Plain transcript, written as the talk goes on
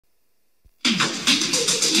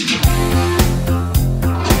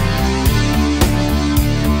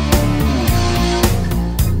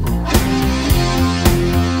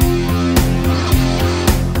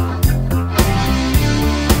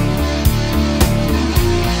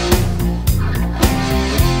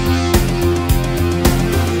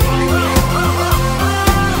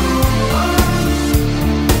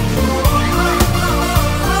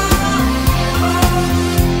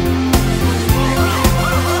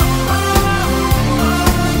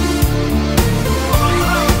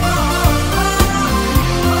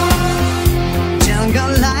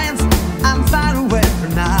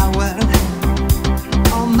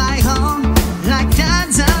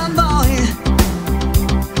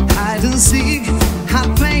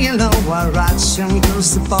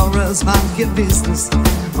forest market business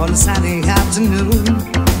on a sunny afternoon.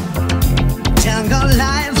 Jungle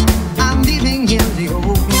life, I'm living in the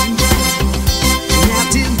open.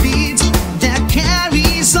 Native beat that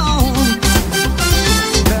carries on,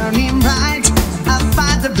 burning bright. I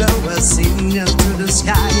fight the blowers, singing to the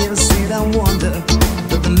sky. You sit and wonder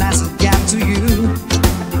what the message got to you.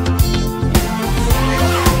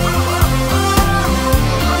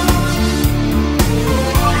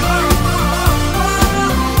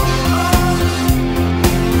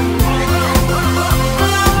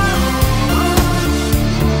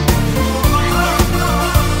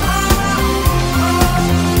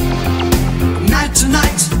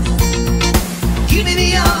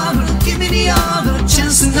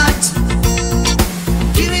 Tonight,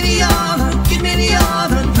 give me the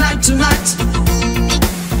other night tonight.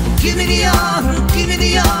 Give me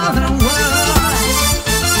the other world.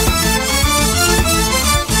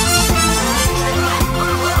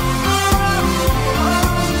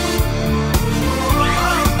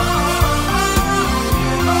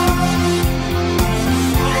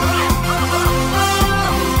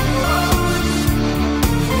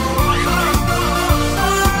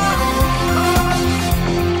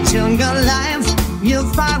 Jungle life, you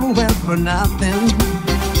fight well for nothing.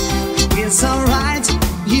 It's alright,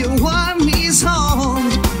 you want me's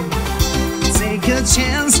home. Take a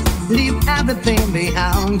chance, leave everything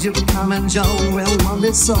behind. You come and join well one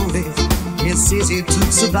day slowly. It's easy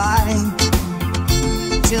to survive.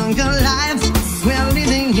 Jungle life, we're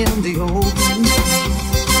living in the open.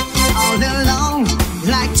 All day long,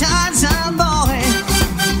 like Tarzan Boy.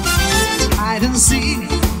 Hide and seek,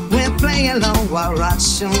 we're playing along while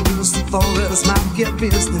rushing through the forest market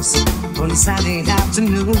business on a Sunday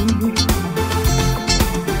afternoon.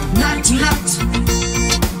 Night to night,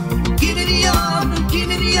 give me the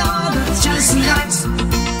other, just tonight.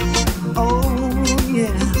 Oh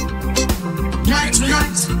yeah. Night to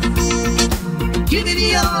night, give me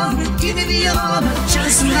the other,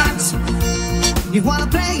 just tonight. You wanna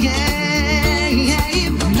play, yeah.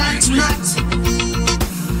 Night to night.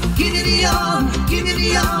 Give me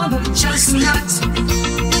the other, just tonight.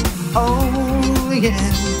 Oh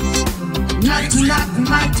yeah. Night to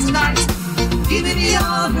night. Give me the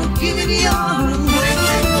other.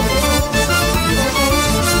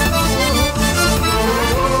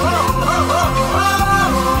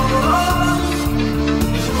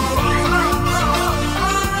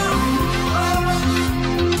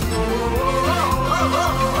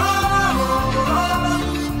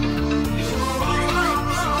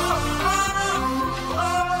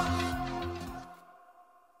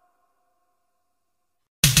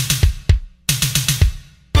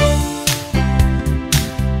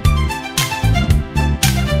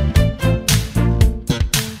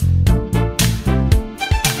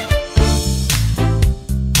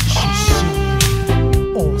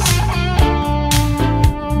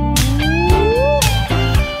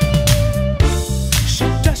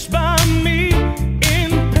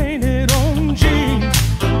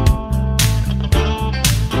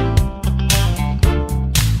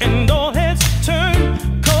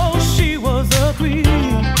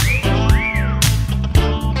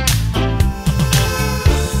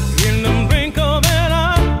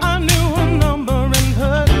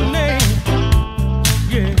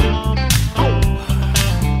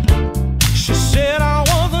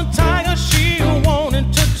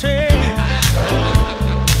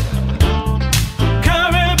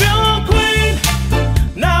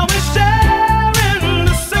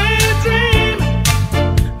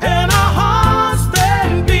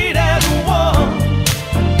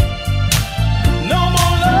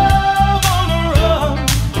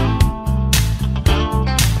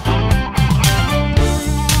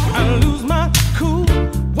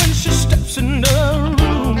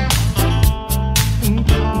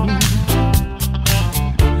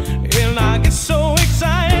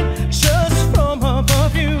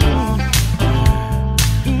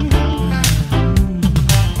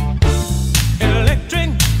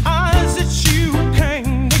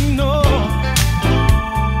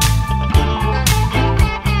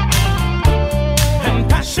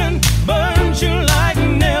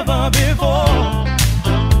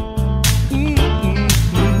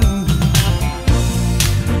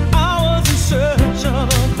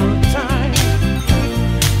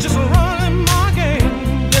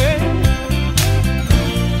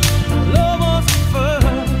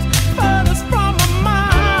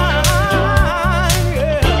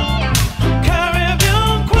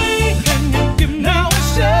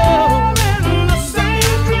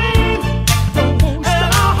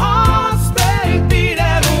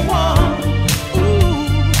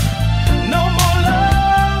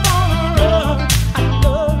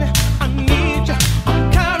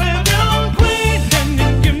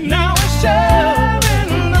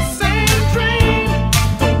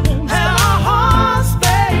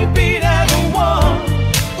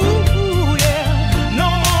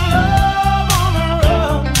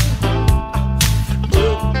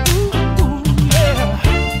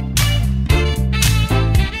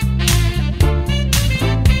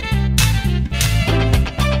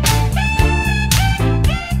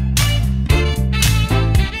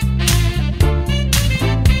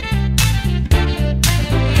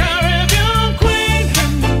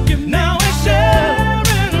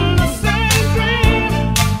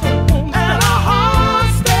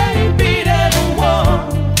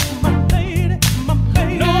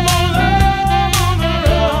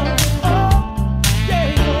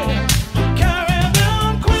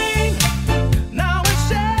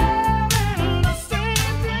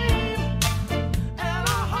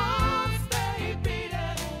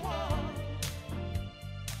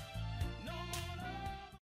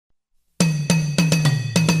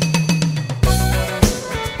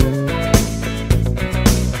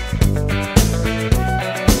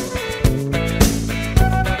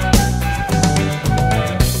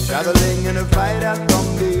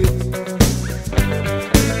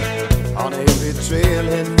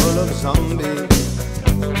 of zombies.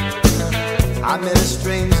 I met a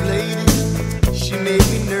strange lady, she made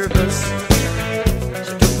me nervous.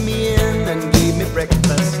 She took me in and gave me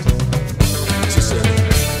breakfast. She said,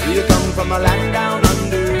 do you come from a land down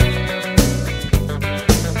under?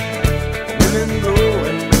 Women go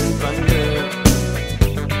and men thunder.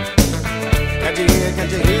 Can't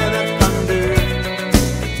you hear that thunder?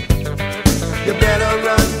 You better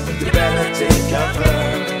run, you better take cover.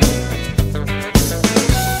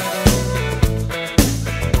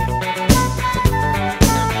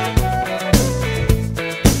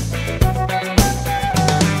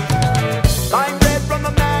 Buying bread from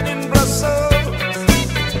a man in Brussels.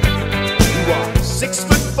 You are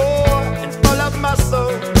 6'4" and full of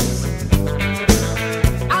muscles.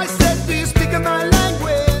 I said, do you speak my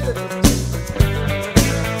language?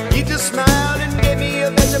 He just smiled and gave me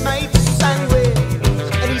a Vegemite sandwich.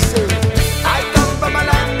 And he said, I come from a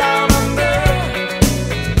land down under.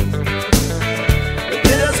 The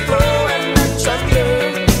bitters flow and the thunder.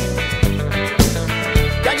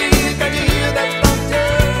 Can you hear that thunder?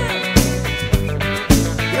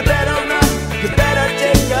 You better run, you better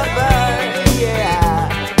take cover, yeah.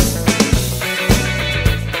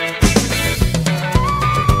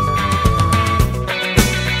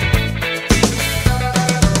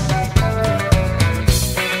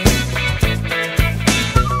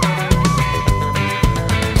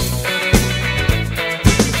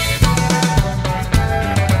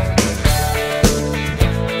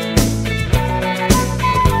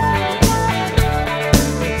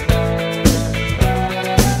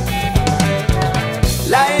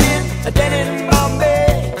 Lying in a den in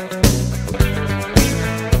Bombay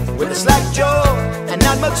with a slack jaw and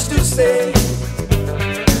not much to say.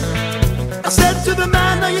 I said to the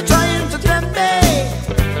man, are you trying to tempt me?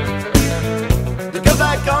 Because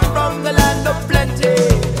I come from the land of plenty.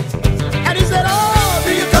 And he said, oh,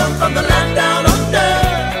 do you come from the land down under?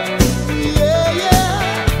 Yeah, yeah,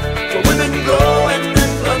 where women go and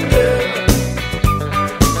men plunder.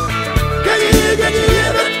 Can you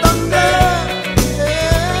hear the thunder?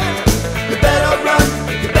 You better run,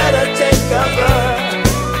 you better take cover.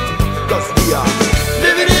 'Cause we are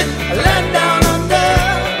living in a land down under,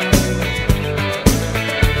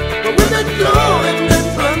 where women go and men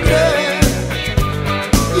plunder.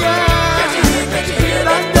 Yeah, can't you hear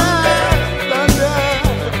thunder, thunder?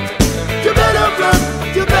 You better run,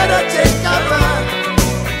 you better take cover.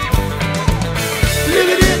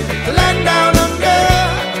 Living in a land down under,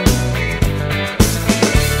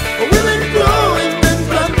 where women go and men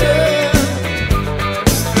plunder.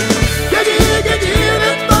 Get you hear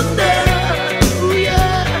that thunder? Ooh,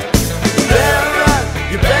 yeah. You better run,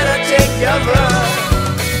 you better take cover.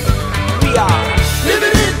 We are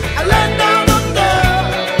living in a land down under,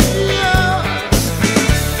 yeah.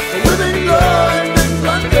 Women go and men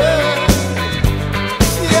plunder.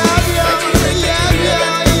 Yeah, yeah.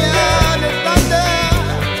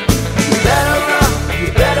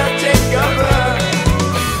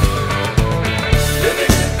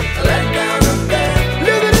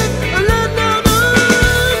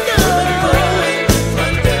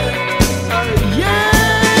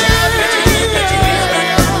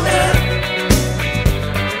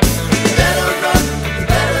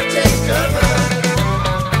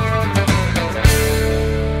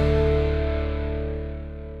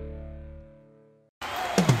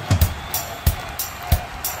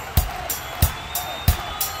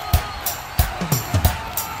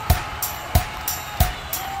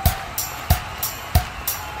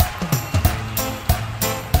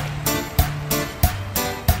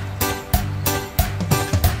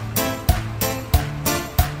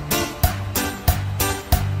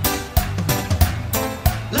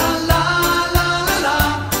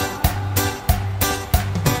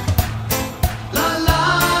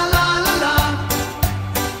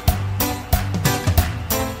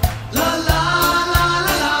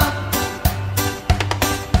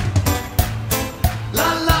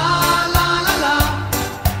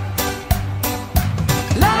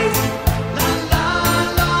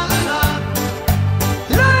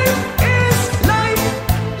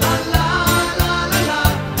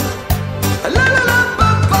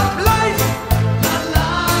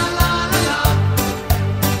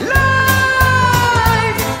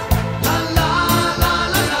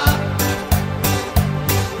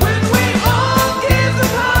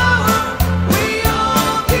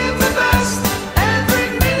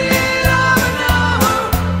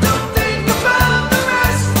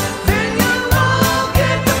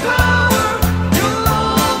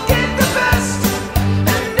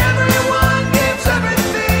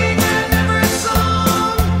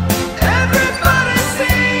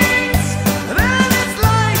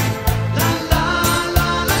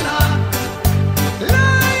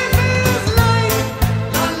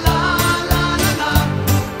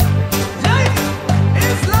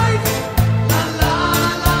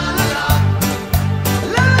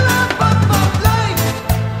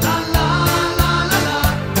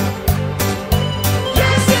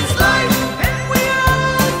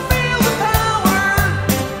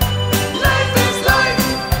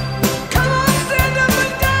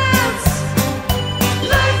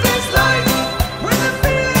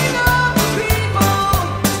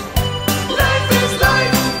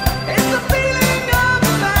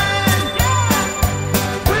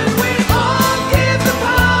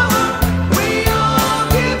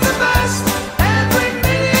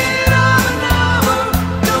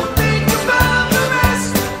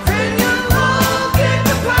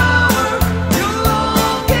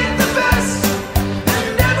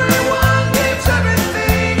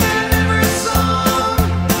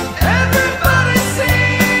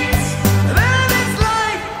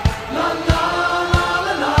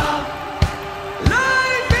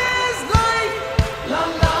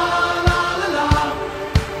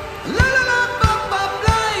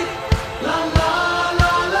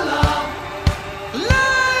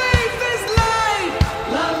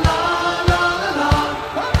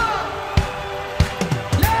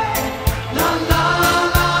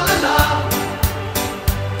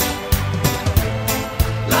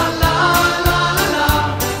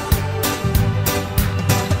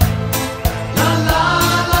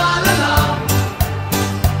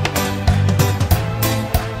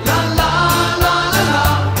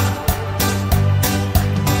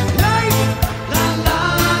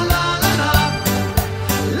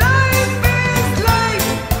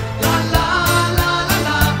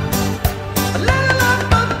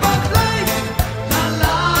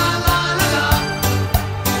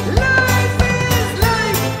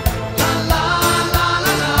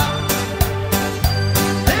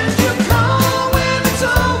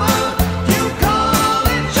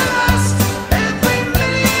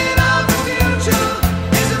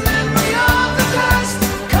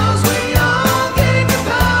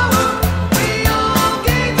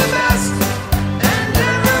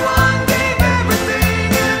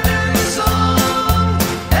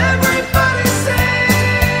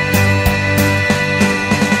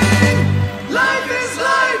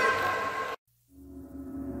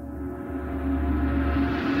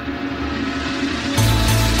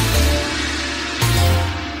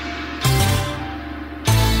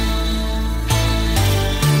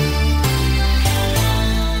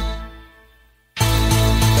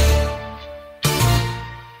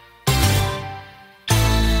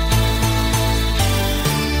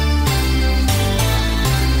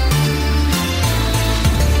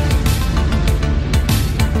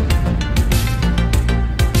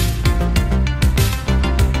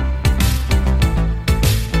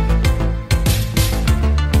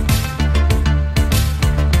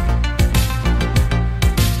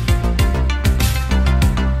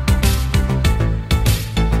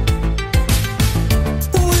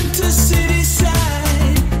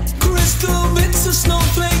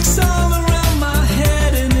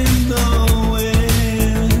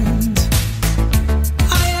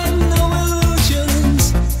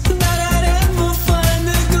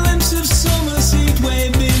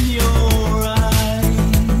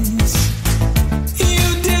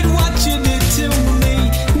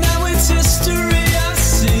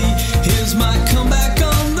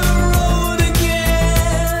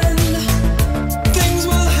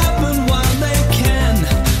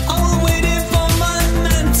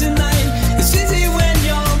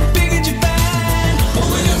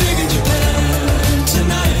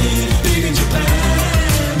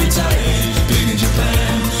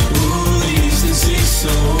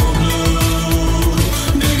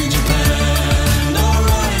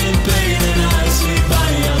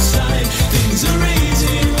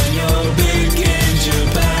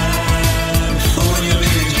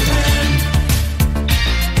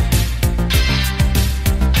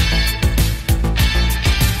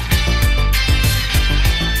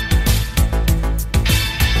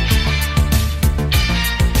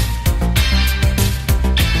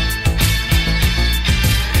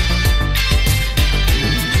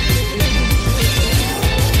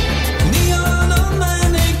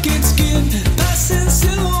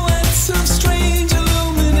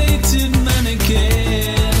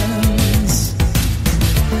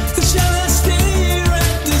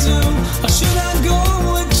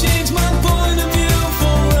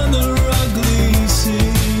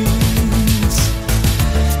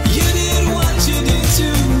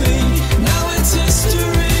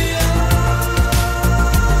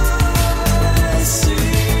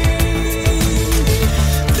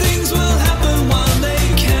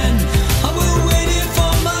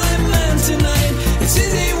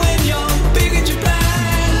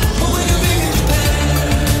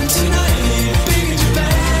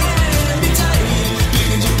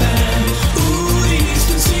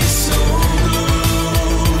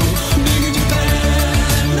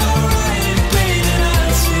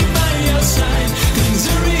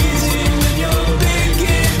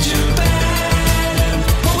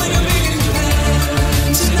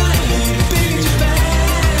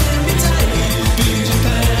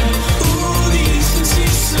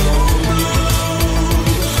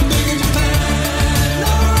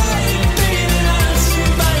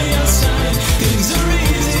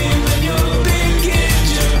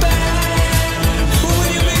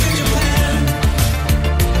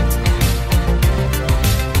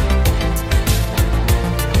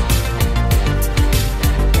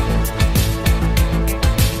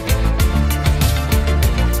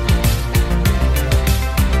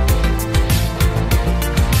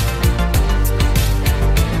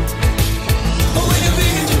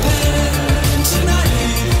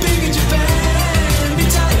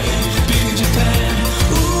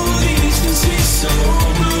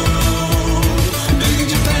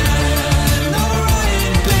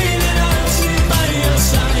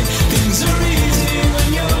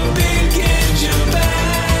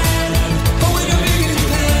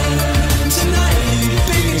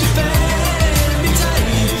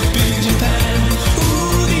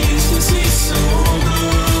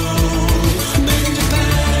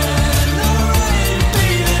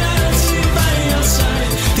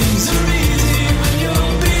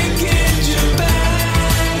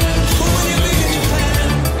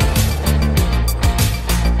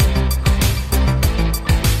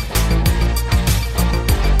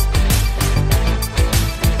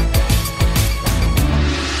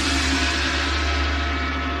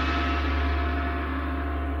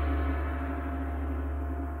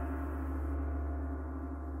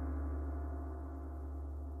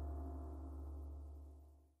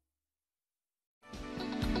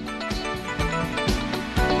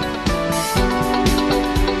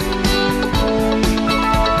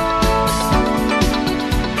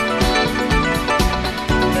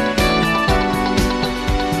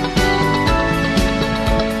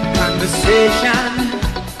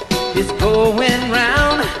 sensation is going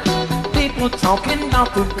round. People talking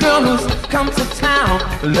about the girl who's come to town.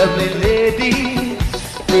 Lovely lady,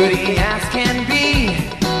 pretty as can be.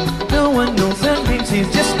 No one knows her name,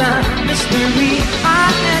 she's just a mystery. I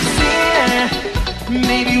have seen her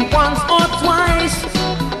maybe once or twice.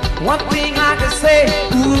 One thing I can say,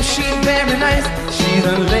 ooh, she's very nice. She's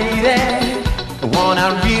a lady, the one I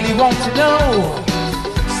really want to know.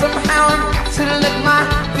 Somehow I've got to let my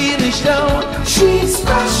feelings show. She's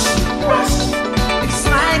fresh,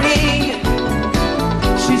 exciting.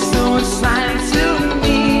 She's so exciting to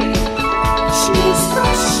me. She's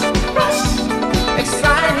fresh,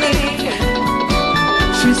 exciting.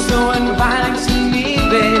 She's so inviting to me,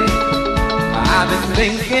 babe. I've been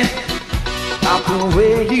thinking about the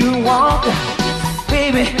way you walk,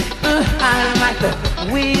 baby. I like the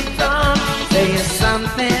way you talk. Say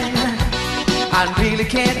something I really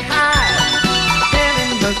can't hide.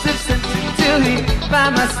 Having no substance to you by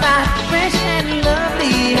my side, fresh and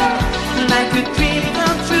lovely, like a dream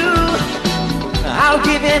come true. I'll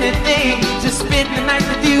give anything to spend the night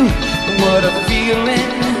with you. What a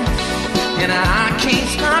feeling, and I can't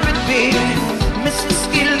stop it, baby. Mrs.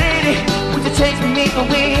 Skinny Lady, would you take me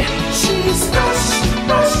away? She's fresh,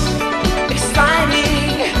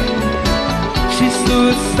 exciting. She's so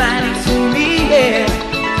exciting to me, yeah.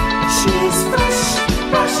 She's fresh,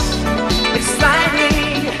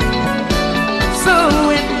 exciting, so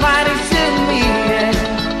inviting to me, yeah.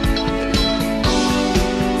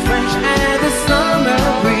 Fresh as the summer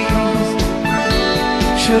breeze,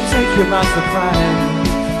 she'll take you by surprise.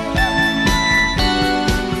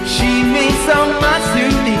 She means so much to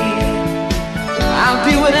me. I'll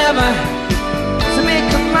do whatever to make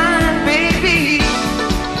her mine, baby.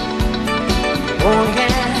 Oh yeah.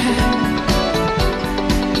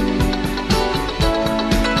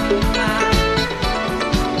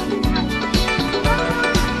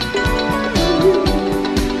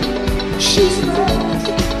 She's fresh.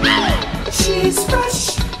 She's fresh.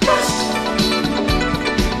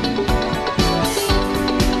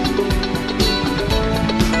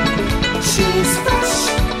 She's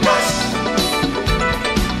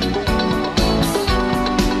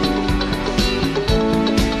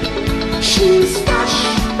fresh.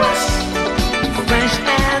 Fresh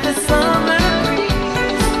as the summer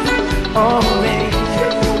breeze. Always.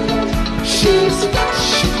 She's fresh.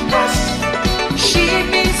 She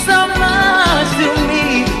means so much to me.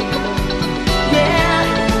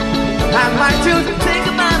 I'd like to take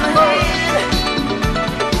her by the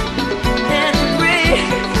hand and pray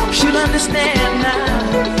she'll understand now.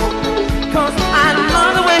 Cause I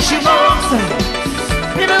love the way she walks,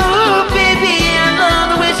 you know, baby, I love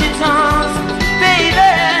the way she talks,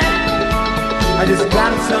 baby. I just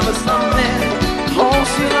gotta tell her something, hope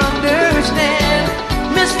she'll understand.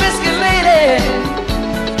 Miss Frisky Lady,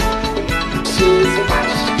 she's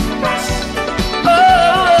fresh.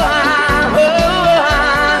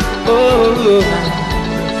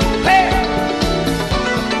 Hey.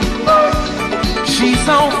 She's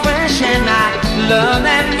so fresh and I love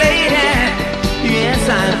that lady. Yes,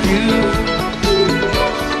 I do.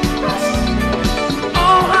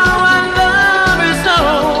 Oh, how I love her so.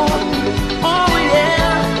 Oh, yeah.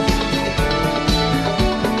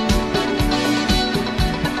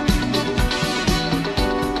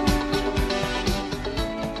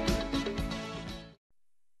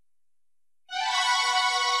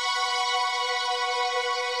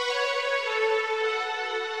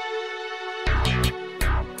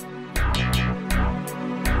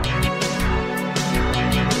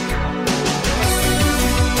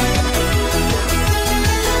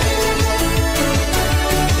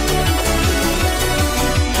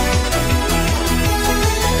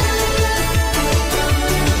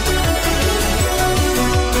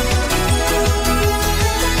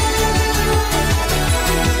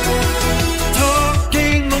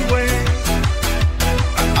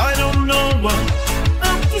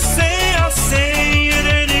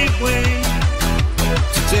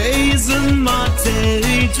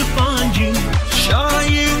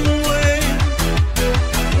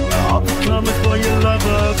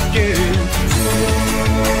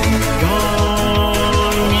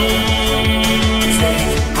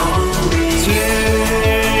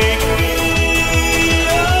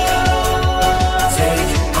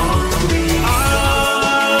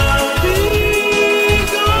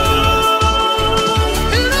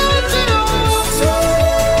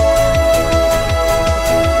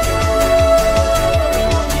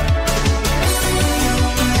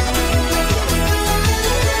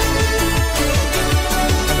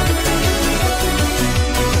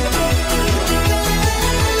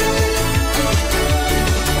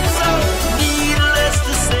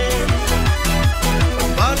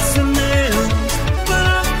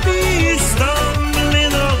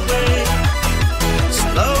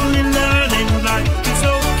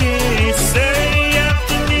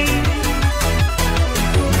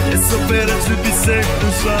 better to be safe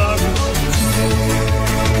than sorry.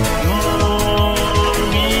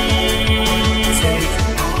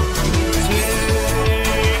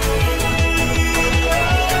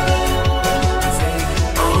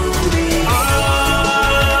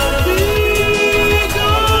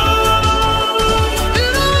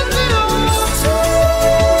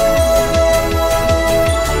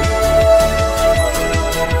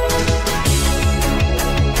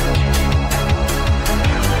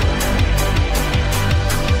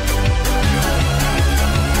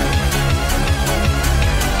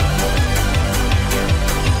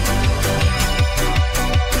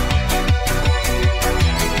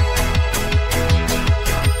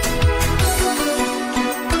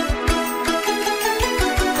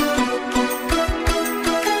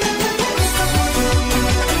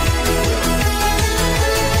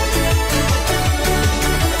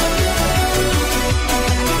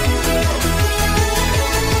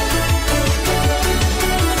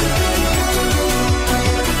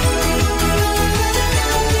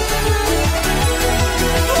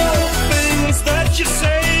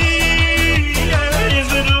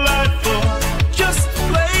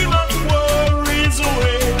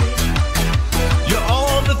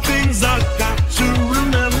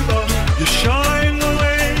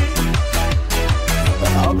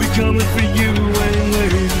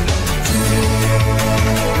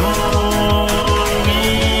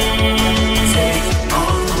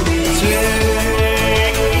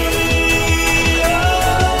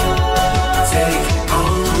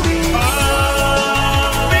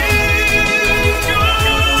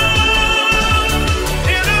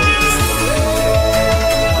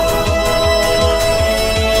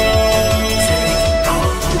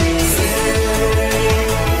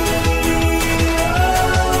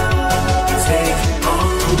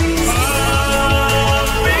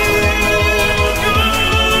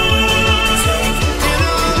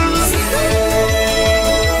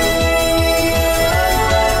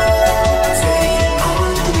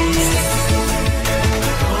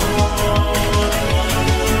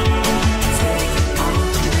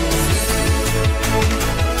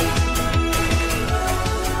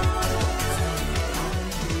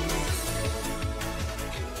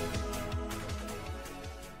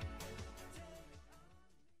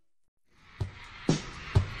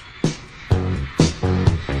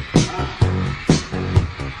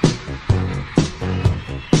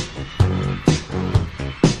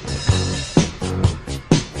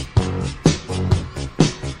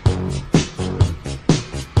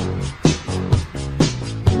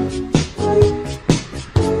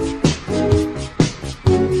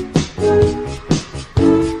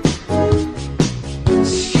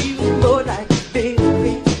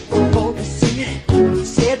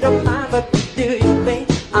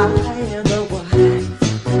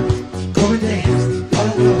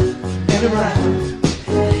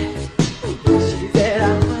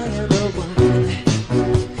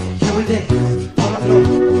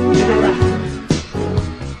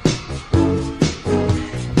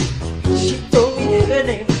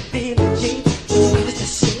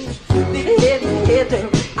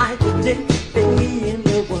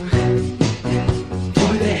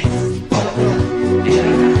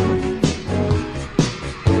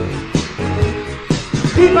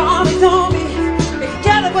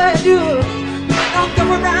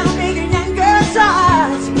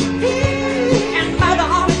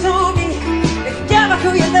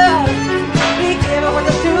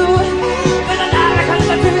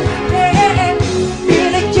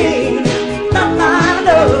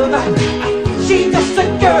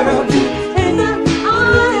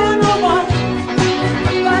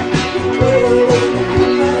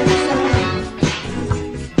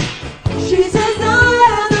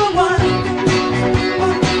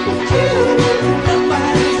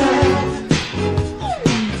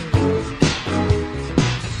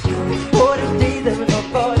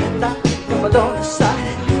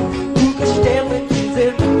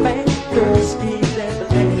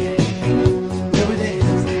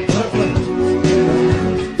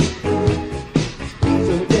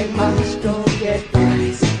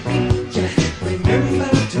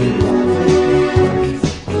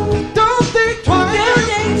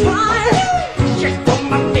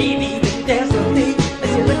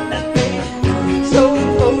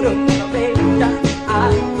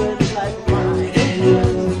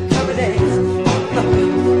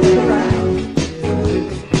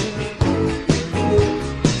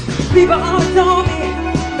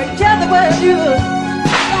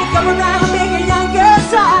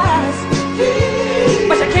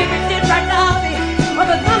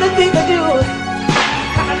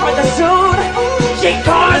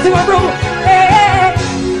 Cars in my room.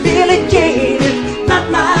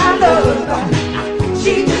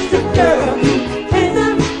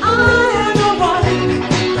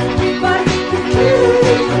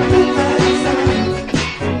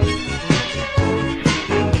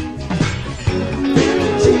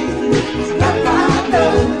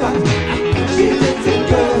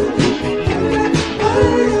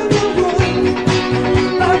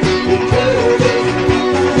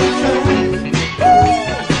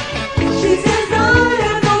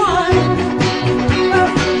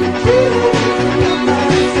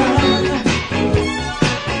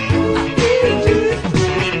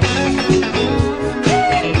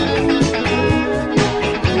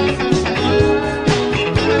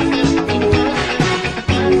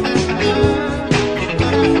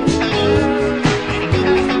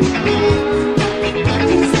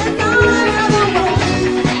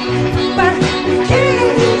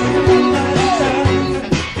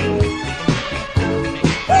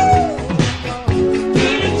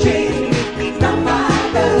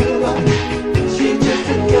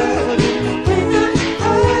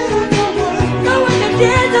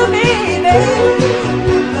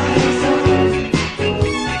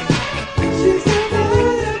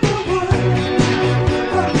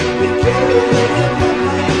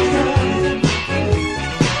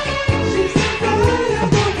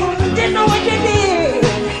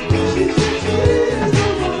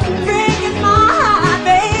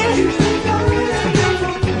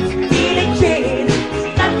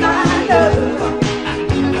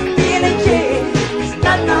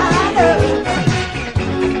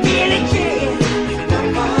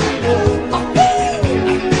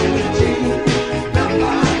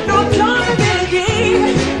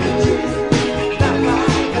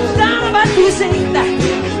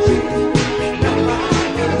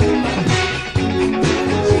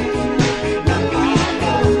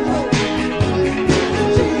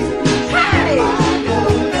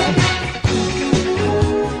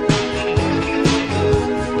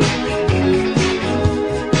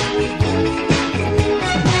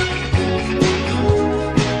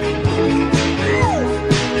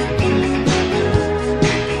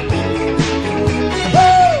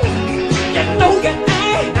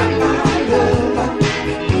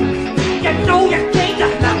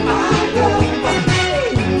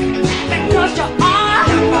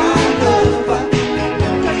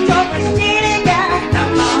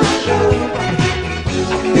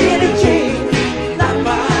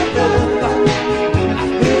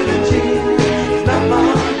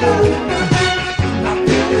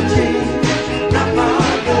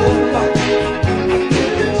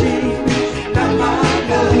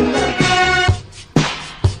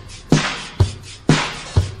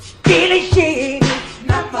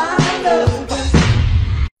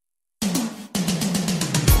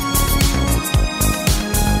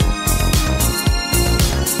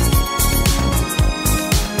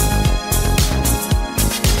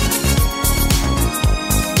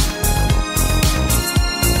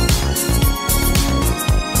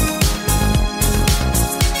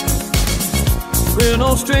 We're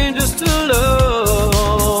no strangers to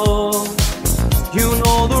love. You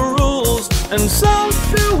know the rules, and so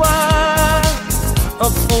do I. A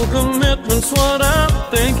full commitment's what I'm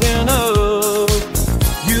thinking of.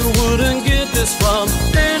 You wouldn't get this from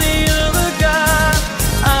any other guy.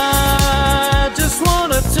 I just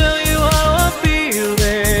wanna tell you how I'm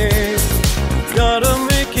feeling. Gotta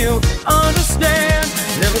make you understand.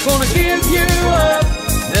 Never gonna give you up,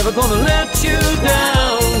 never gonna let you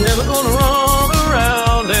down, never gonna run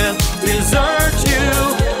around and desert you,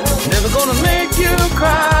 never gonna make you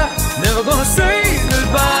cry, never gonna say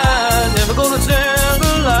goodbye, never gonna tell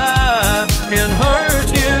a lie and hurt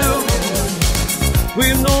you.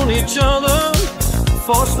 We've known each other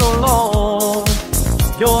for so long.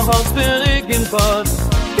 Your heart's been aching, but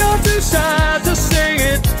you're too shy to say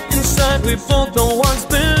it. Inside we both know what's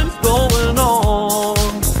been going on.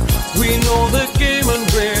 We know the game and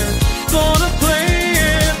we're gonna play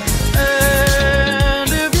it. And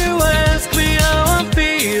if you ask me how I'm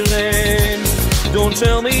feeling, don't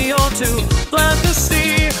tell me you're too blind to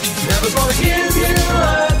see. Never gonna give you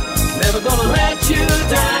up, never gonna let you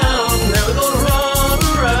down, never gonna run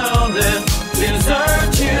around and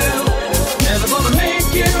desert you, never gonna make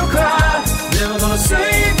you cry, never gonna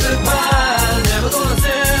say goodbye, never gonna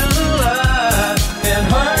tell a lie and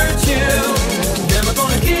hurt you, never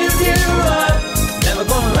gonna give you up, never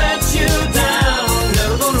gonna let you down,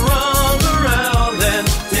 never gonna run around and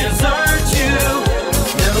desert you,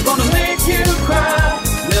 never gonna make you cry,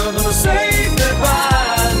 never gonna say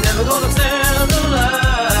goodbye, never gonna tell a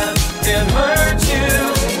lie and hurt you.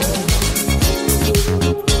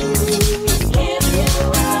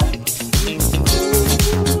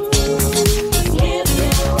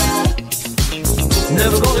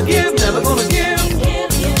 Never gonna give, never gonna give,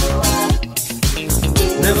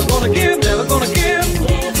 never gonna give, never gonna give.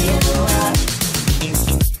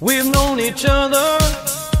 We've known each other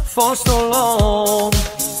for so long.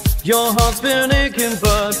 Your heart's been aching,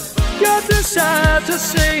 but you're too shy to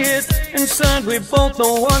say it. Inside we both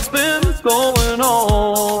know what's been going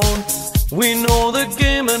on. We know the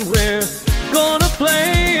game and we're gonna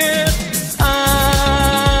play it.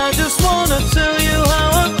 I just wanna tell you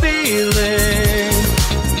how I'm feeling.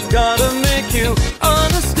 Gotta make you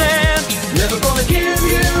understand. Never gonna give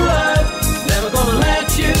you up, never gonna let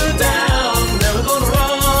you down, never gonna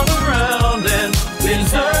run around and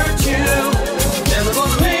desert you, never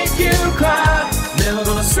gonna make you cry, never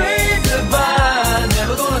gonna say goodbye,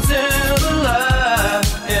 never gonna tell a lie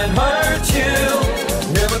and hurt you,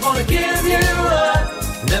 never gonna give you up,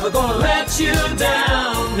 never gonna let you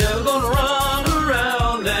down, never gonna run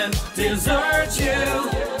around and desert you,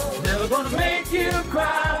 never gonna make you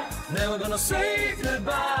cry, never gonna say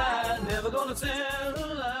goodbye, never gonna tell a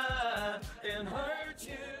lie and hurt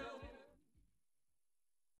you.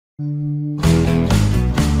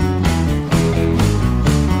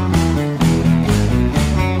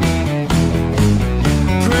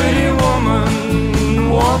 Pretty woman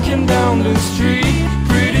walking down the street,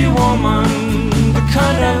 pretty woman, the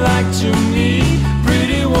kind I like to meet,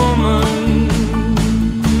 pretty woman.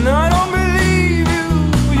 I don't believe you,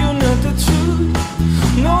 you're not the truth.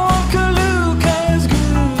 No one can look as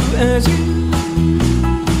good as you.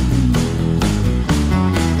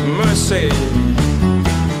 Mercy.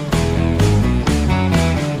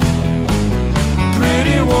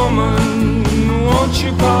 Pretty woman, won't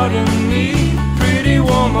you pardon me? Pretty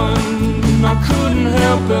woman, I couldn't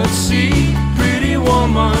help but see. Pretty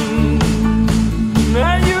woman,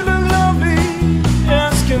 now you look lovely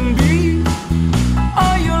as can be.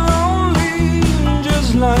 Are you lonely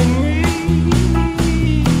just like me?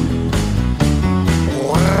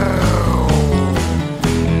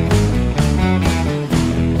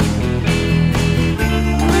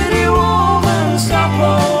 Pretty woman, stop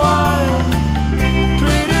a while.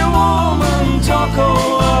 Pretty woman, talk a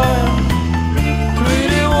while.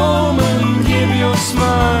 Pretty woman, give your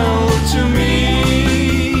smile to me.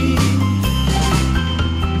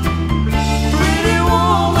 Pretty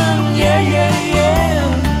woman, yeah, yeah, yeah.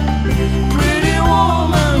 Pretty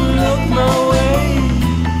woman, look my way.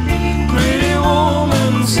 Pretty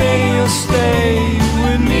woman, say you'll stay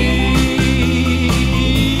with me.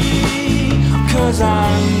 'Cause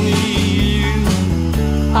I need you,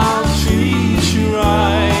 I'll treat you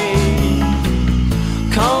right.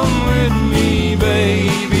 Come with me,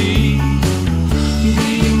 baby, be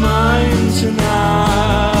mine tonight.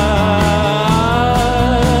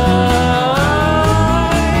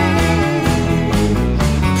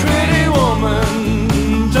 Pretty woman,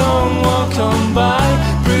 don't walk on by.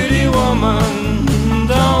 Pretty woman,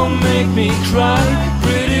 don't make me cry.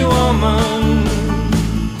 Pretty woman,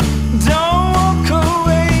 don't walk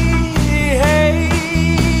away.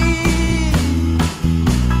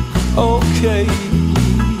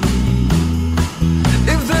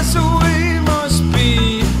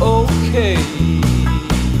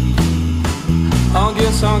 I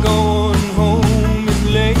guess I'm going home, it's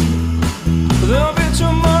late. There'll be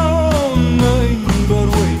tomorrow night, but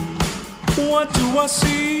wait, what do I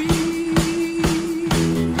see?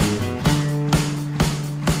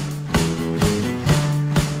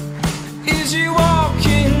 Is she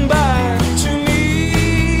walking back to me?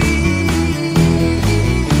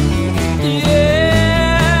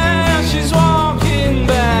 Yeah, she's walking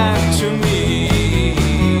back to me.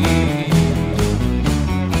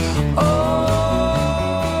 Oh,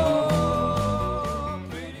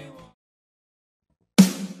 pretty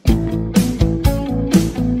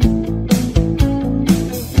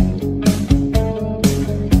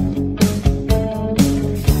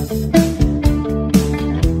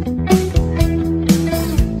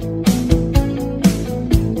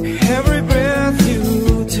every breath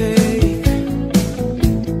you take,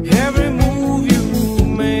 every move you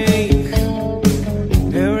make,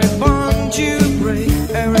 every bond you break,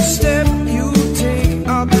 every step you take,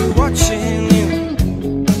 I'll be watching you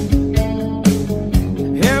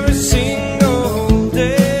every single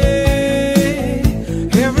day,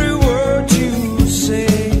 every word you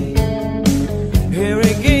say,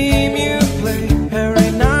 every game you play,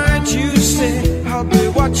 every night you stay, I'll be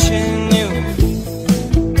watching you.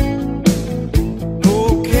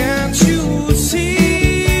 Oh, can't you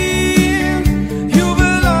see you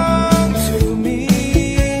belong to me?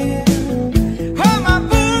 Oh, my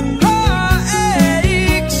boom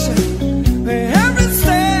aches every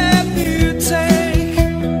step you take,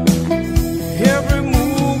 every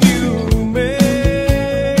move you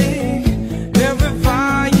make, every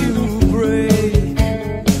vow you break,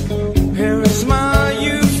 every smile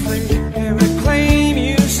you fake, every claim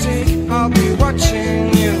you stake, I'll be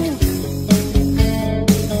watching you.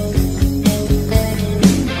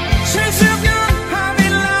 Since you've gone, I've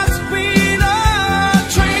been lost without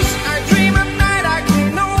trace. I dream at night, I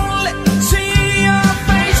can only see your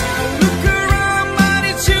face. I look around, but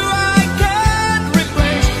it's you I can't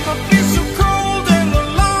replace. I feel so cold and I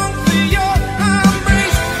long for your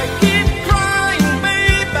embrace. I keep crying,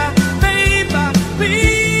 baby, baby,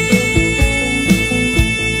 please.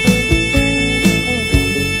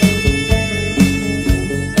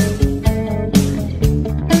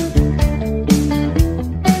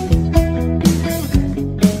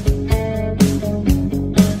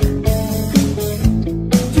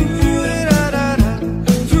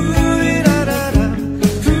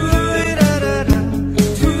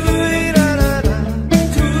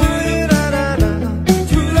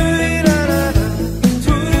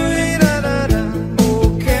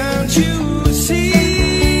 Oh, can't you see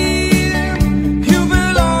you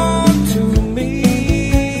belong to me?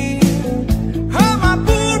 Oh, my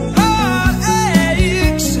poor heart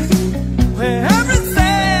aches every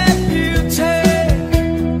step you take,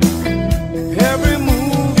 every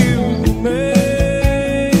move you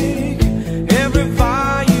make, every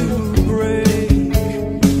vow you break,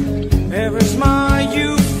 every smile you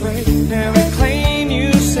fake, every claim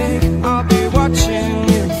you say, I'll be watching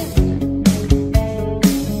you.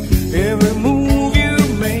 Every move you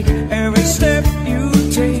make, every step you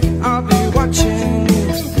take, I'll be watching you.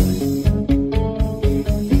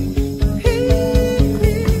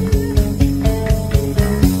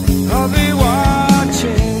 I'll be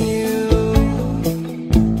watching you.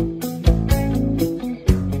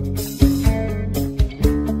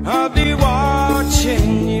 I'll be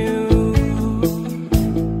watching you.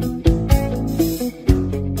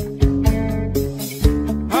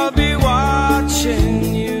 I'll be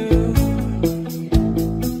watching you.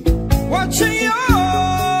 Watching you.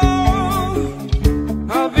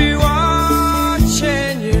 I'll be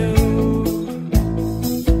watching you.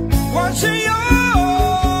 Watching you.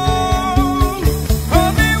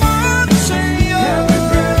 I'll be watching you. Every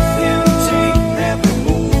breath you take, every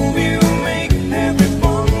move you make, every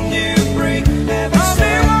bond you break, every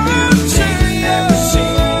step you take, every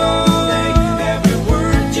single day, every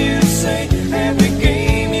word you say, every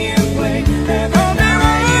game you play, every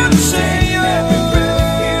night you say, every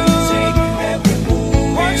breath you take,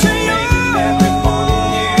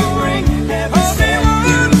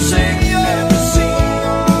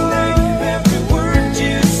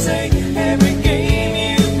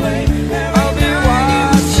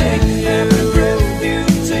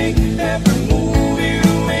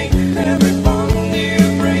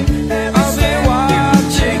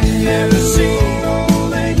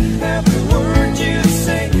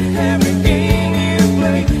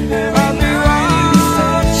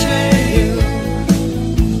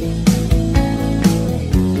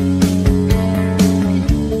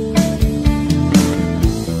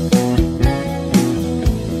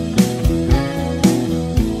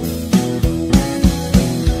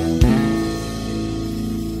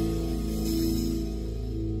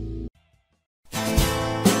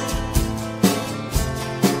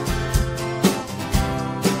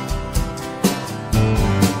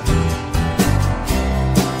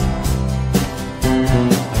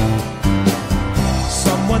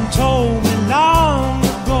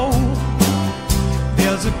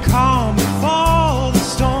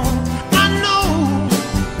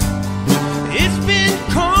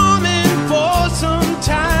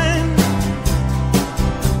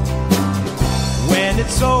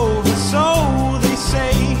 it's over, so they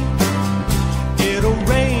say. It'll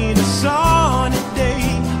rain a sunny day.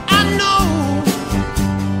 I know,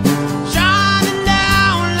 shining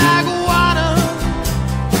down like water.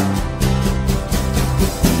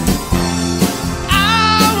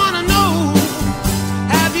 I wanna know,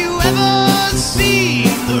 have you ever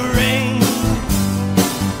seen the rain?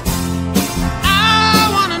 I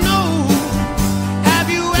wanna know, have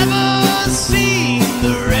you ever seen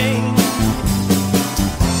the rain?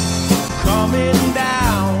 Coming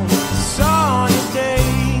down sunny day.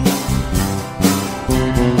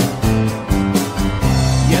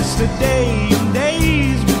 Yesterday and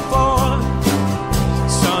days before,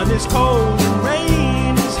 sun is cold and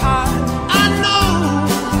rain is hot. I know,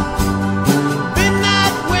 been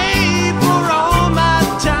that way for all my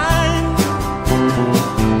time.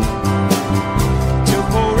 Till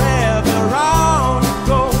forever on it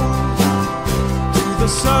goes, through the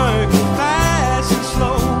circle fast and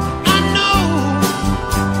slow. I know,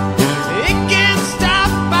 it can't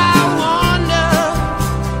stop, I wonder.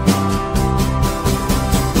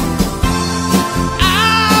 I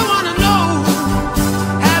wanna know,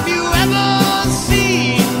 have you ever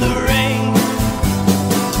seen the rain?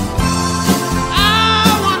 I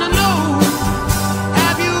wanna know,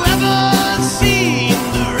 have you ever seen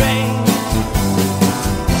the rain?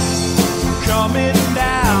 Coming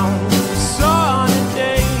down a sunny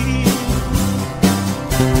day.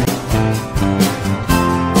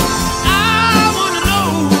 I wanna know,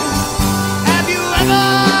 have you ever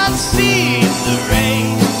seen the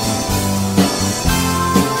rain?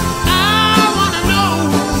 I wanna know,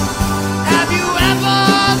 have you ever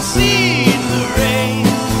seen the rain?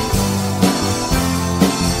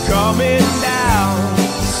 Coming down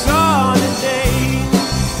a sunny day.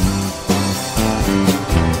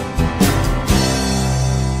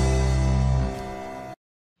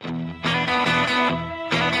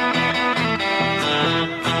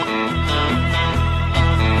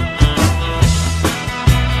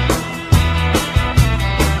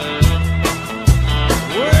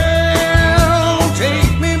 Well,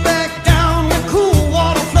 take me back down the cool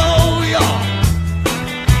water flow, y'all.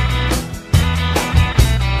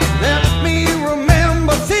 Let me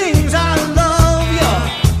remember things I love, y'all.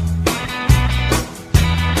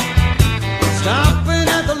 Stopping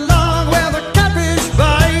at the log where the catfish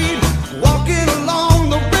bite, walking along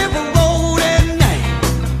the river road at night.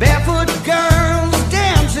 Barefoot girls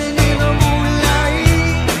dancing in the moonlight.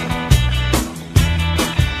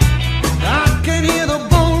 I can hear the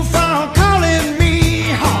bullfrog calling me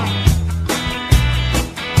home.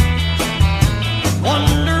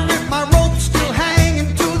 Wonder if my rope's still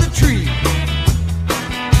hanging to the tree.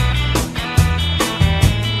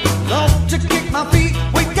 Love to kick my feet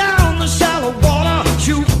way down the shallow water.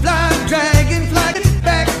 Shoot fly, dragonfly, get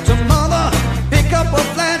back to mother. Pick up a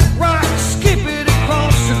flat rock, skip it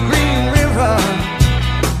across the green river.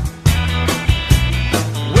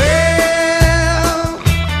 Well,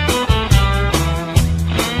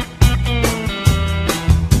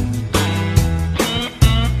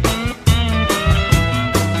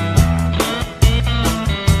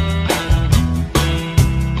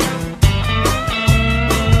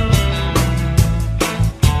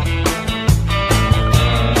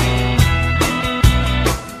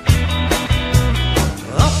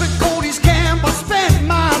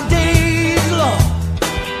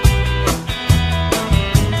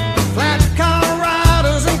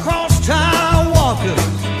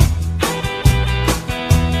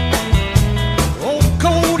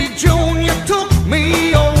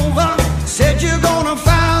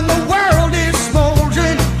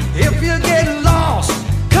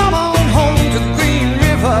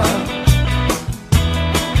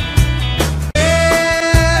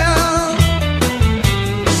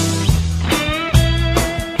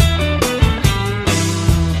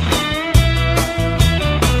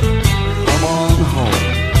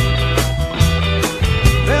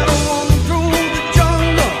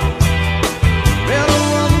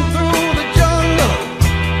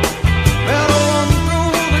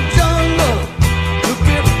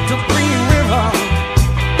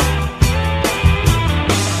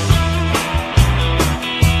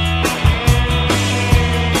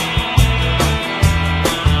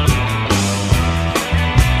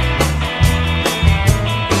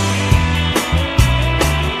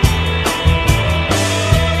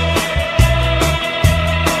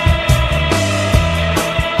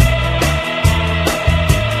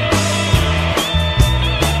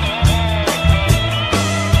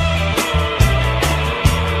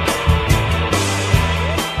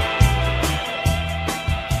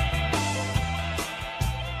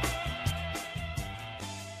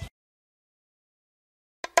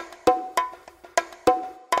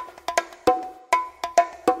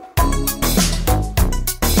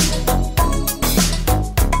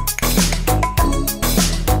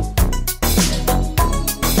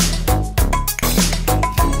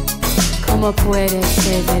 ¿Cómo puede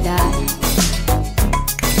ser verdad?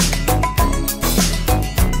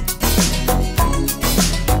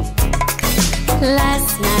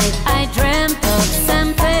 Last night I dreamt of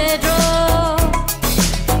San Pedro,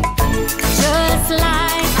 just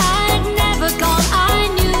like I'd never gone. I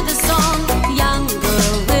knew the song, young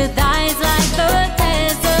girl with eyes like the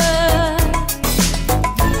desert.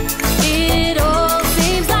 It all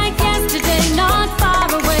seems like yesterday, not far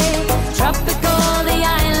away. Tropical, the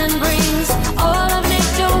island brings all of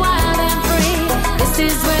nature wild and free. This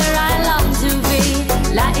is where I long to be,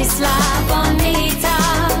 La Isla Bonita.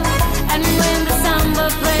 And when the samba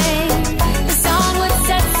played, the song would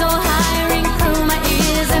set so high, ring through my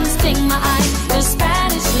ears and sting my eyes, the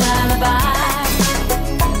Spanish lullaby.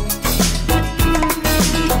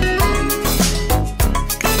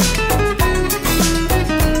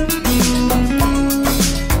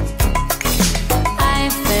 I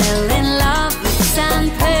fell in love with San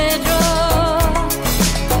Pedro.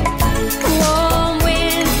 Warm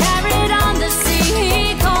wind carried on the sea, he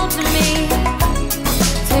called to me.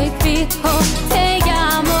 Take me home, te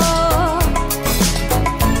amo.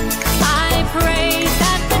 I prayed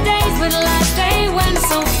that the days would last, they went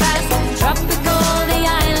so fast. Tropical, the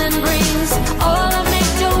island brings all of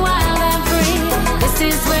nature wild and free. This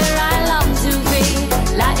is where I long to be,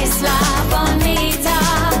 La Isla Bonita.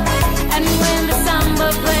 And when the samba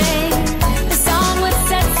played, the song would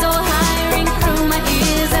set so high, ring through my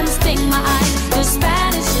ears and sting my eyes, the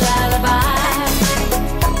Spanish lullaby.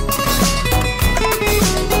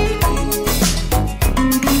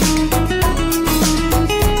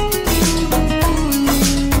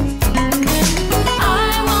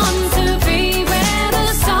 I want to be where the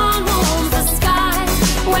sun warms the sky.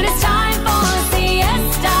 When it's time for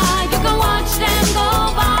siesta, you can watch them go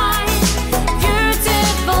by.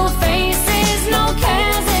 Beautiful faces, no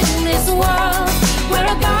cares in this world, where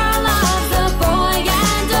a girl loves a boy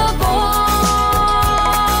and a boy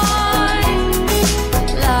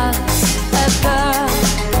loves a girl.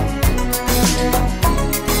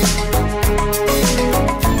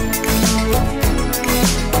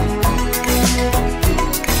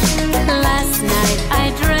 Last night I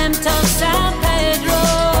dreamt of San Pedro.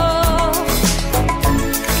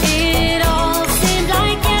 It all seemed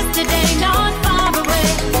like yesterday, not far away.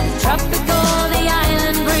 Tropical, the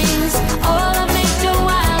island brings all of nature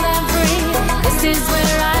wild and free. This is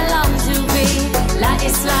where I long to be, La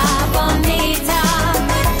Isla Bonita.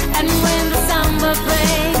 And when the samba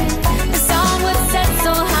played, the song would set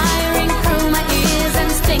so high, ring through my ears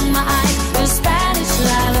and sting my eyes, the Spanish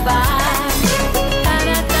lullaby.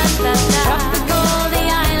 Tropical, the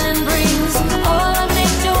island brings all of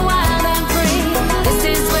nature wild and free. This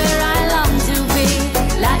is where I long to be,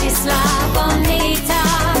 La Isla Bonita.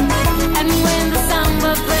 And when the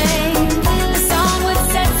samba played, the song would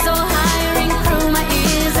set so high, ring through my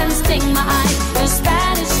ears and sting my eyes, the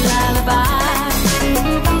Spanish lullaby.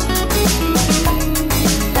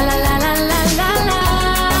 La la la la la la la.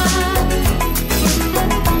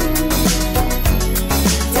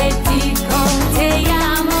 Te digo, te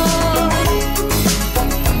amo.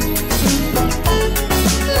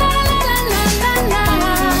 La la la la la la.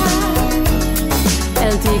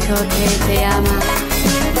 Él dijo que te ama.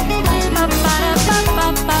 Pa, para, pa, pa,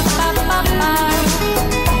 pa, pa, pa, pa.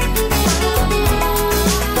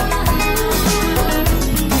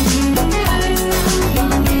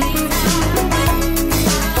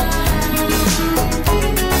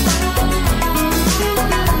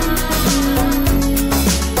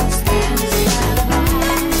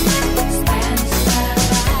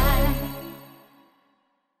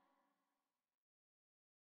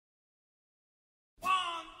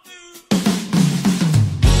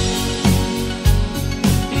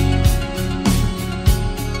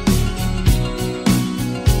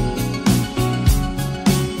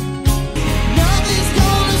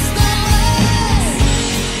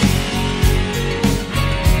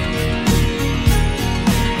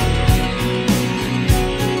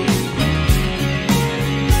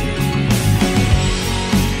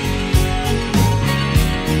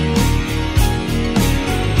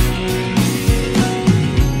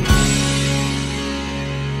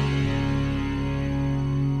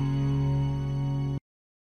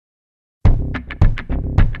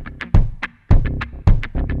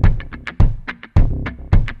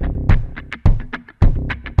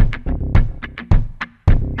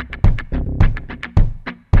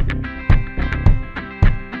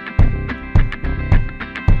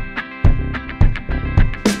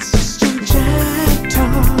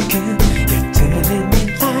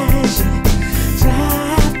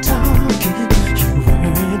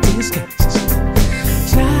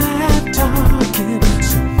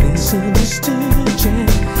 misunderstood you.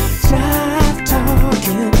 Jive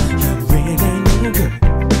talking, you really ain't good.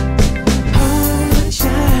 Oh my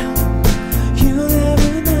child, you'll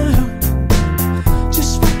never know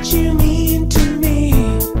just what you mean to me.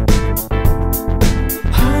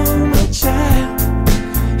 Oh my child,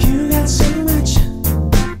 you got so much.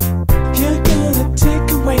 You're gonna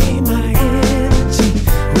take away my energy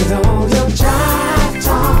with all your jive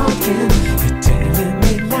talking. You're telling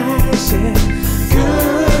me lies, yeah.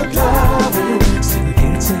 Good loving still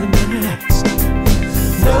gets in my eyes.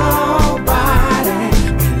 Nobody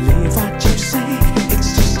believe what you say. It's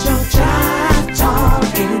just your jive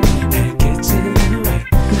talking that gets in the way.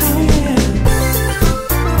 Oh yeah.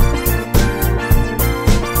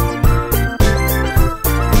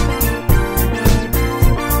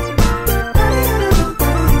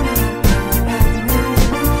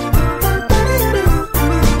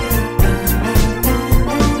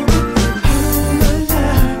 Oh my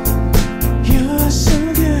love, you're so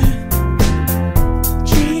good,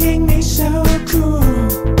 treating me so cool.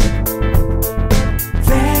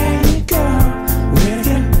 There you go with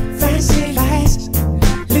your fancy lights,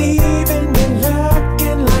 leaving me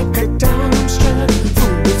looking like a dumbstruck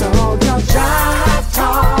fool with all your jive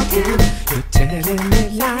talking. You're telling me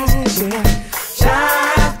lies, yeah.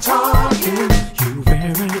 Jive talking, you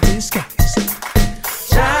wear a disguise.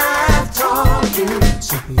 Jive talking,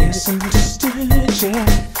 so misunderstood, yeah.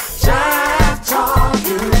 Jive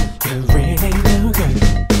talking, you really no good.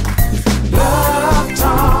 Love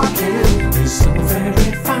talking is so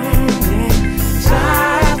very fine, yeah.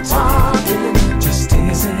 Jive talking just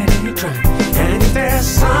isn't a crime. And if there's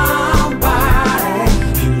somebody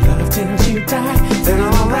you love till you die, then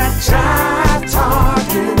all that jive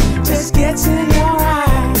talking just gets in your eye.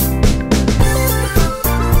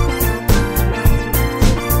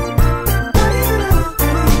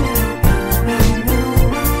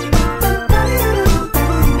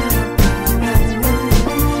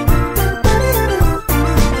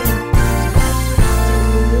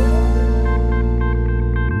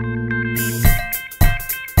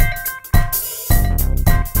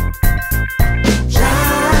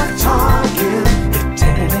 Jive talking, you're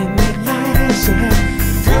telling me lies, yeah.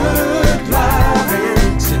 Good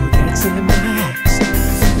loving still gets in my eyes.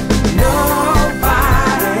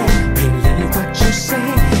 Nobody believe what you say.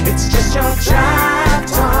 It's just your jive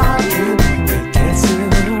talking that gets in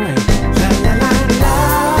the way. La la la,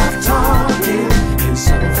 love talking is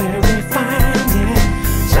so very fine, yeah.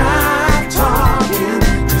 Jive talking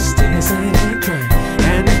just isn't a crime.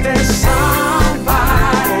 And if there's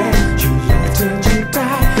somebody you love till you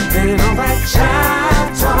die, then all that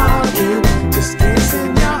jive talking just gets in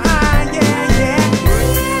your eye, yeah, yeah.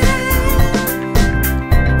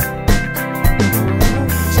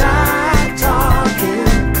 Jive talking,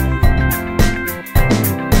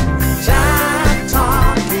 jive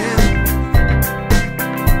talking.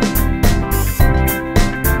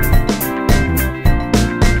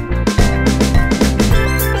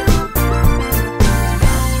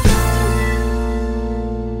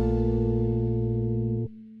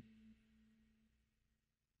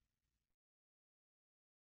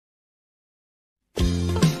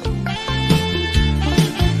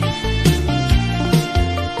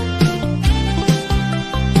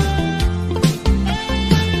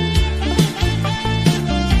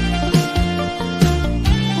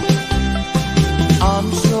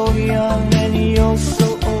 I'm so young and you're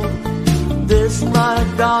so old. This, my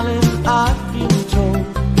darling, I've been told.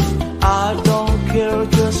 I don't care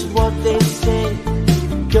just what they say,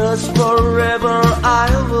 'cause forever I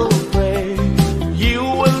will pray. You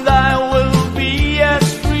and I will be as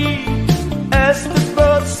free as the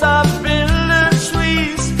birds up in the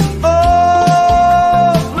trees.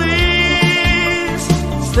 Oh, please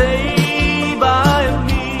stay by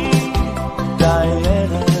me,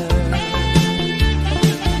 Diana.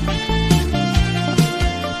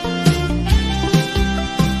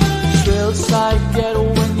 Thrills I get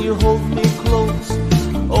when you hold me close.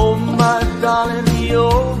 Oh my darling,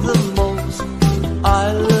 you're the most.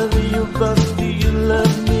 I love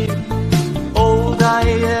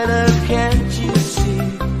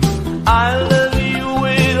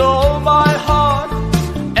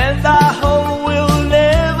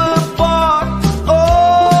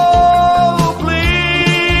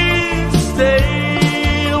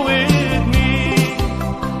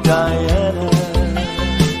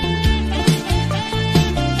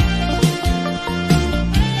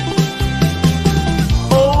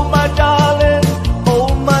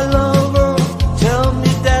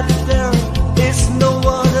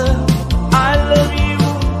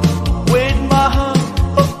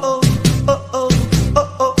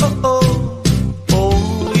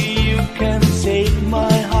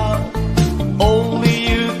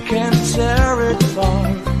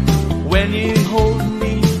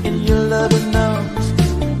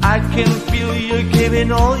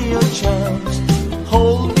in all your charms.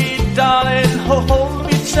 Hold me, darling, hold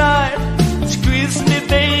me tight. Squeeze me,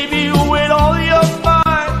 baby, with all your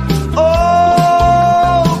might.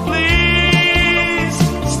 Oh, please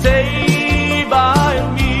stay by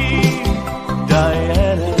me,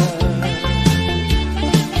 Diana.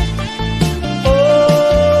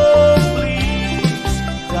 Oh, please,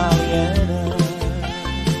 Diana.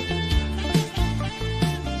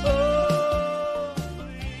 Oh,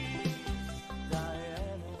 please, Diana.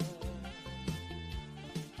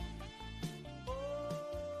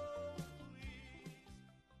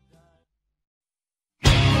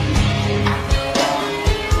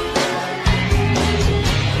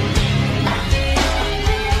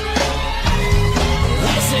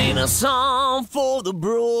 This ain't a song for the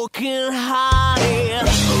broken hearted.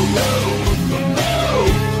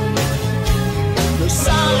 The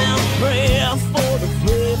silent prayer for the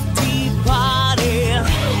thrifty party.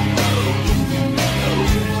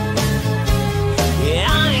 Yeah,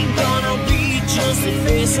 I ain't gonna be just a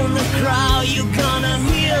face in the crowd. You're gonna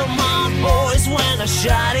hear my voice when I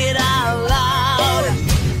shout it out loud.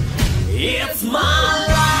 It's my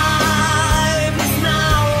life, it's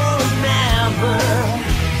now or never.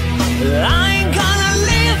 I ain't gonna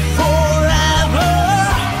live forever.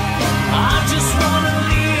 I just wanna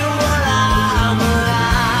live while I'm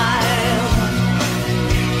alive.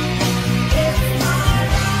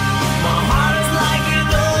 My heart is like an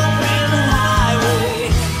open highway.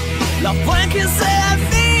 La Fuente said I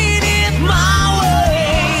need it my way.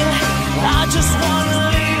 I just wanna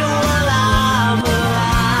live while I'm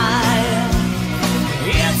alive.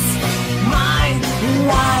 It's my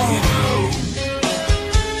life.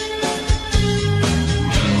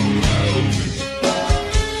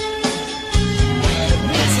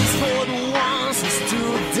 This is for the ones who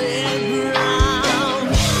stood their ground.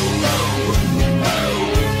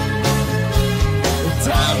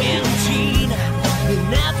 Tommy and Gene, they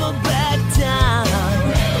never back down.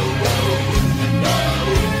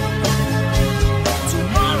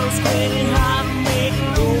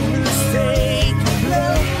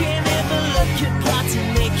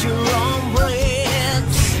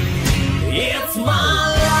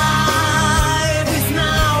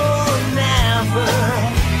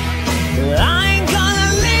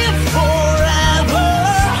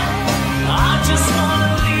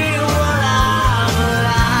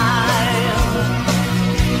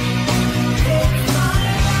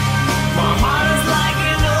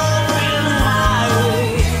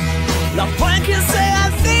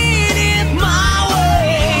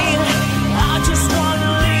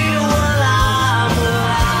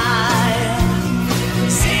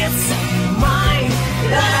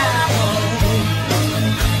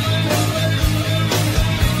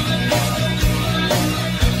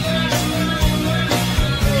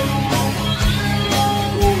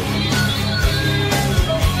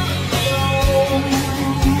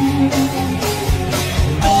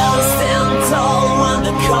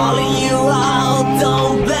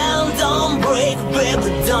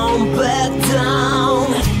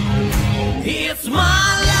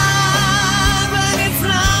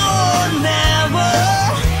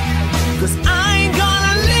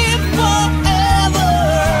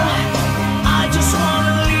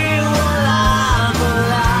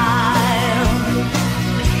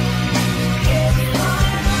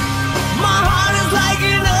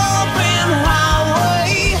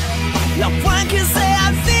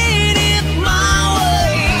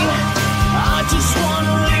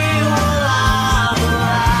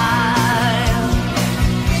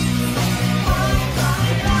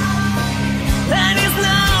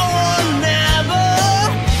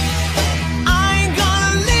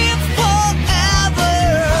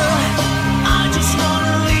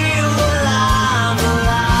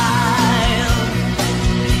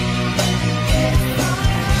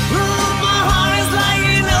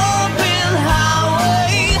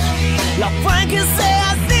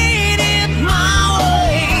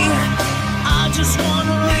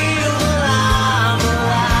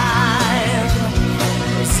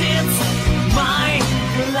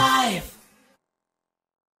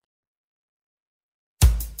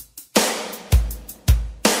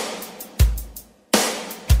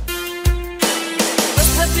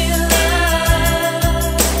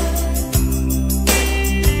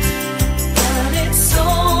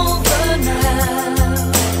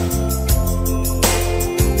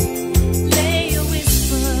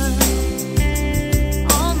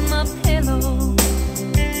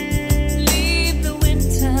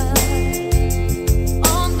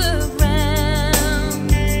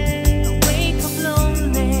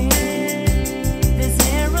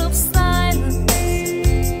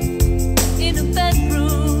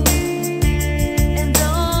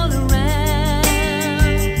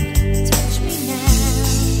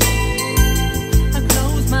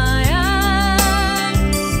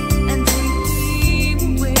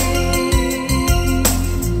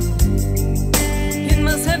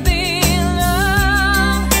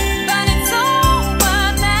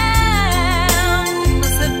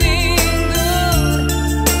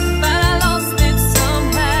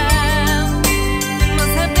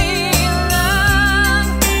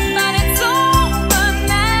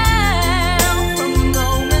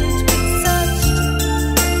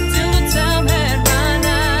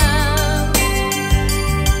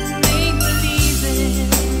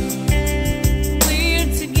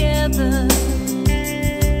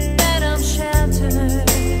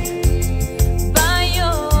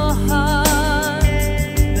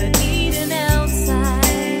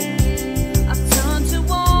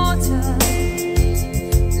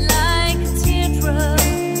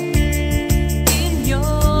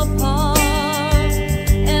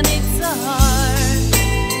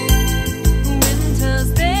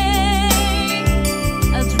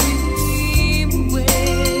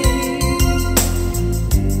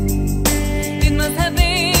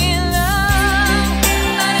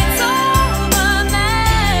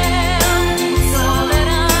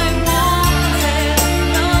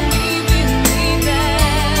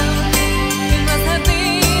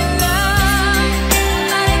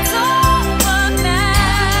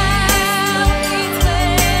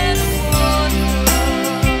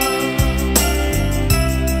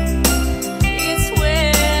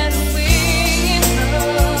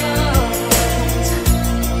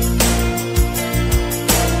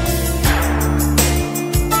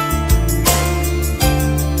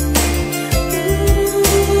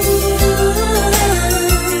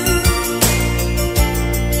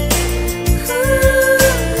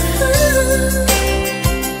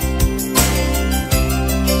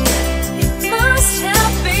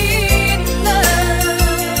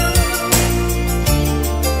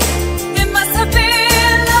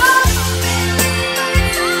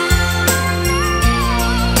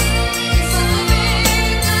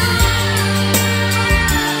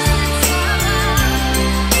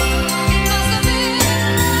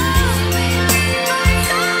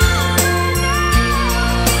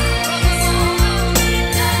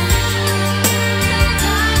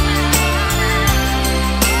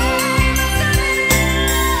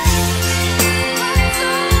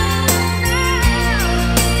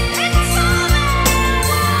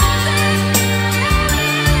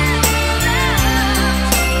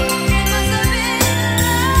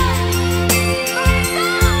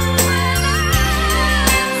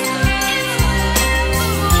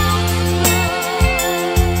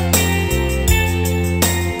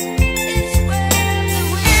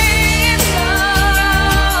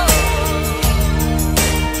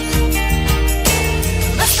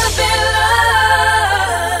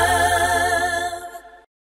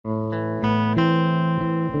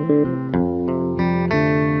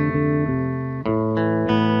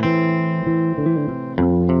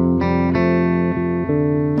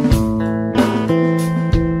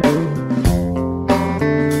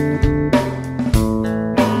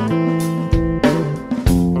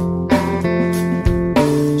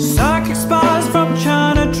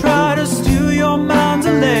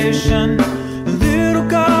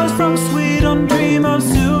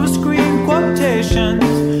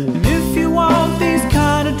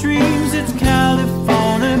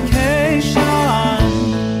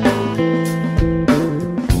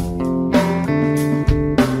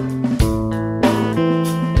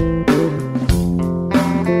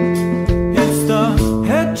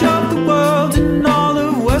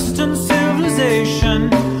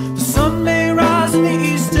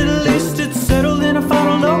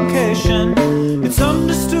 station. It's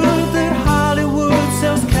understood that Hollywood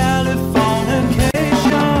sells Californication.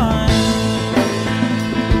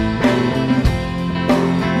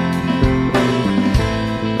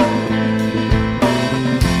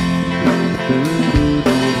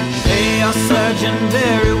 They are surgeon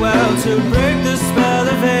very well to break the spell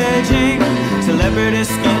of aging. Celebrity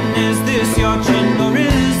skin, is this your chin or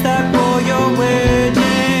is that boy you're waging?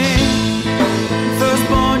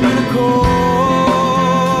 Firstborn unicorn,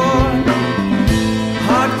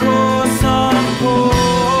 hardcore son of porn.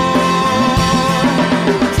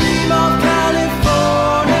 Dream of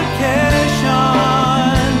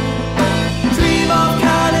Californication. Dream of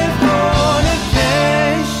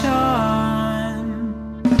Californication.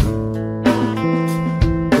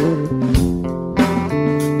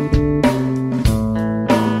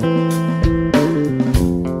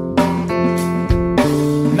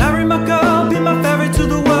 Marry my girl, be my ferry to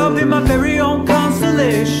the world, be my very own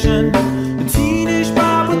constellation. A teenage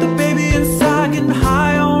bride with a baby inside, getting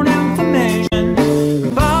high on information.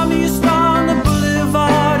 Buy me a star on the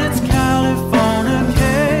boulevard, it's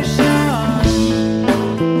Californication.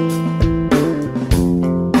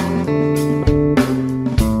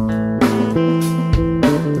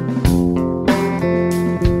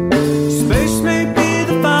 Space may be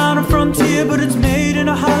the final frontier, but it's made in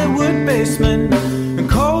a Hollywood basement. And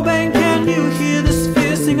Cobain, can you hear this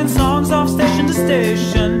fear singing songs off station to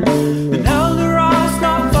station? And Elder Ross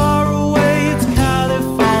not far away, it's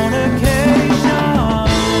Californication.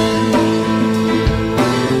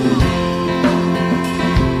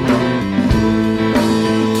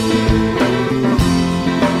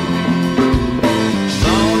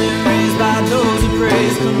 Born and raised by those who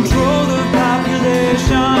praise control the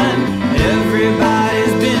population.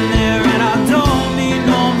 Everybody's been there and I don't need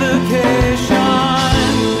no vacation.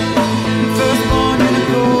 Firstborn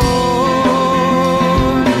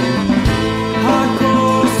unicorn,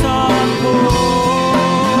 hardcore son of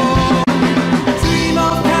porn. Dream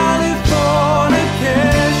of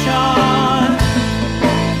Californication.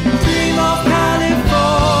 Dream of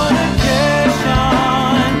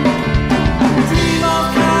Californication. Dream of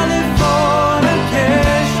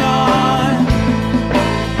Californication.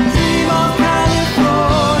 Dream of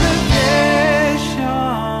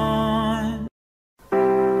Californication.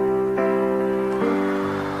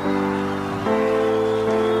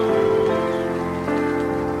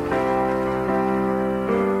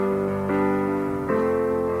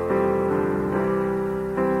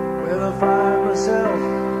 When I find myself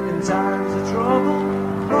in times of trouble,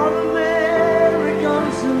 Mother Mary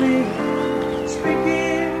comes to me,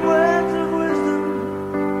 speaking words of wisdom,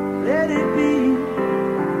 let it be.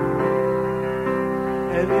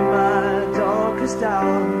 And in my darkest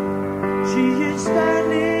hour, she is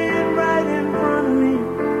standing right in front of me,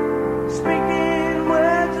 speaking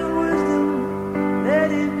words of wisdom,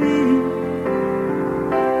 let it be.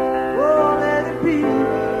 Oh, let it be.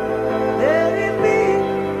 Let it be.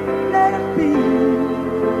 Let it be.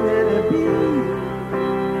 Let it be.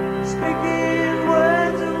 Speaking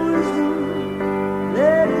words of wisdom,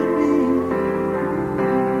 let it be.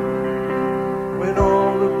 When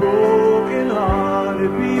all the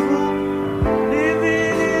broken-hearted people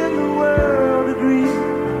living in the world agree,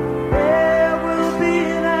 there will be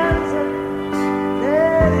an answer.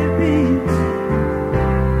 Let it be.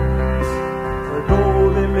 For though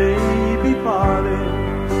they may be parted,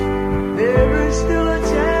 there is still a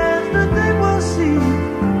chance that they will see.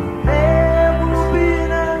 There will be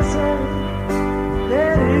an answer.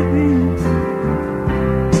 Let it be.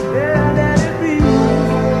 Yeah, let it be.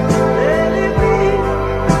 Let it be.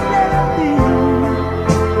 Let it be.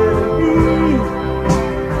 Let it be.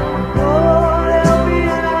 Oh, there'll be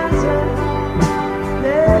an answer.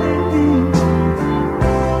 Let it be.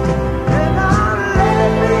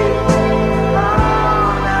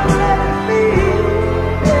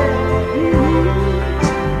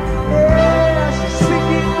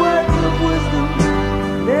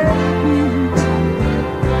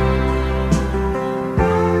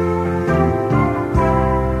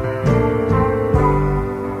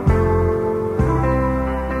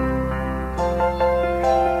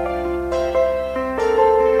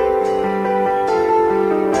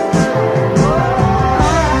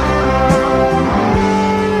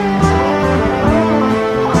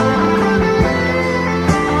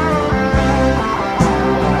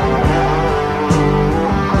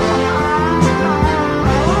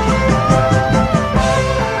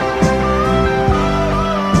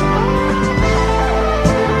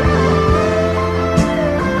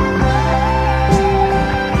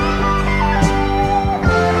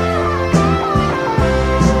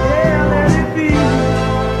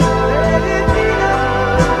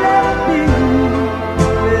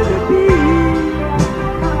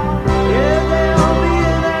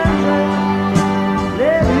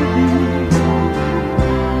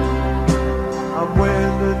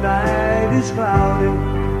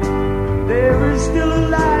 There's still a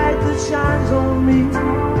light that shines on me.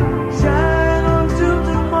 Shine until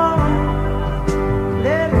tomorrow.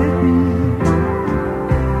 Let it be.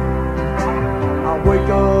 I wake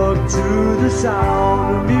up to the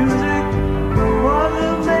sound of music.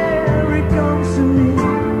 Mother Mary comes to me,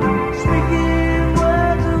 speaking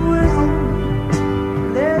words of wisdom.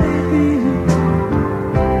 Let it be.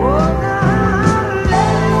 Oh, now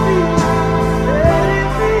let it be. Let it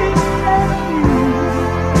be. Let it be.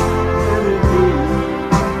 Let it be.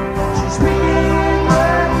 She's speaking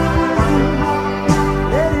words of wisdom.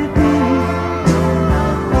 Let it be.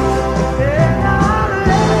 Yeah, now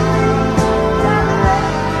let it be. Let it be.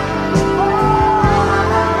 Oh,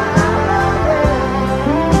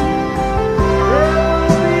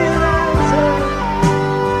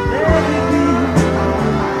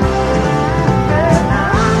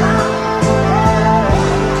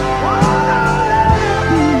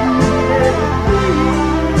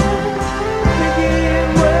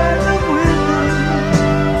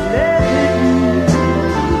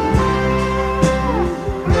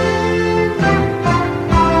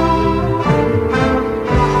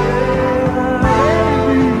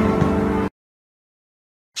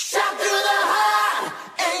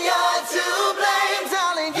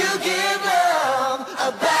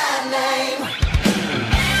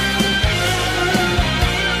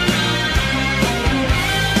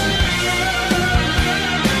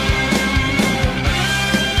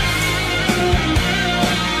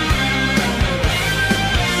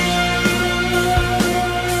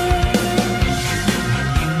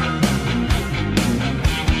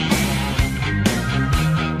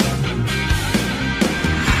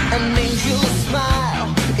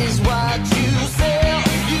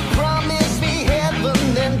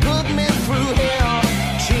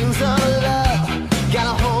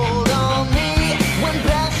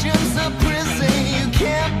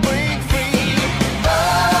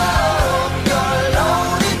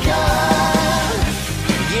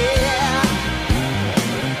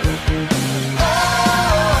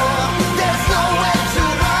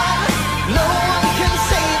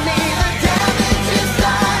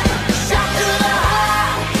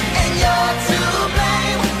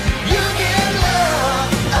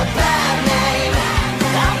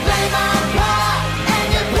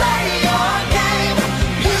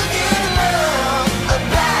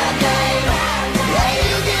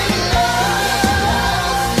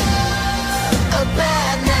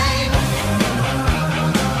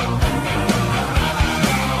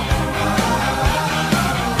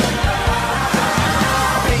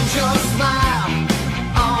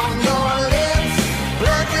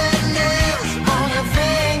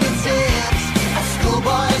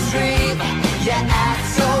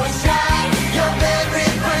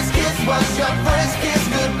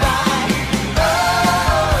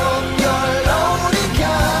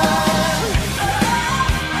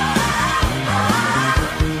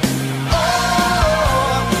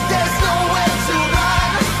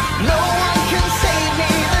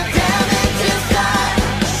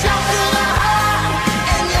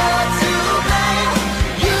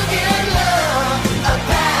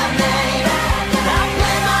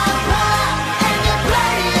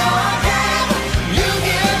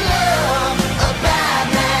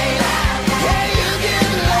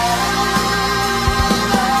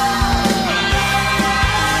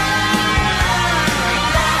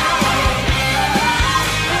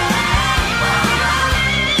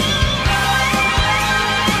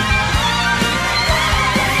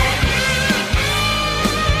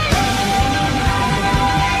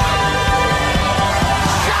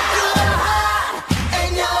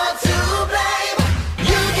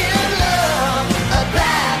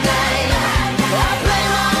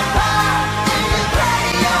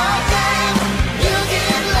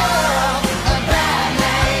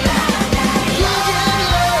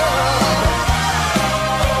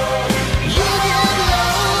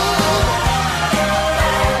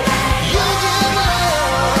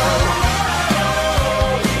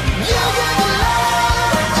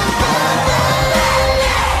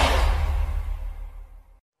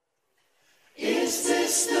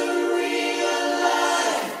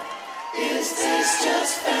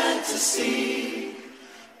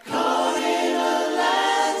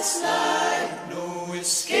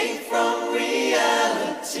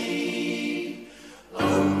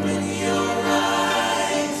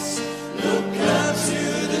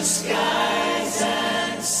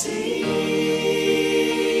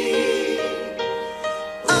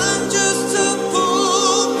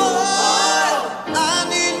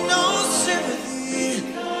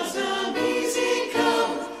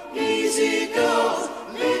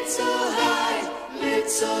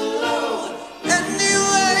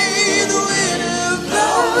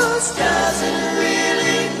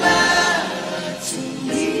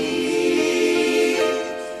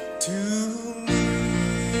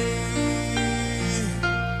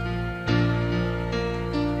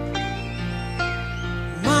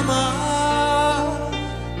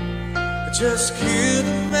 just killed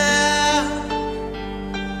a man,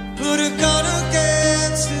 put a gun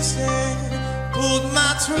against his head, pulled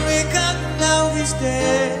my trigger, now he's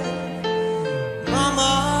dead.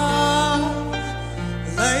 Mama,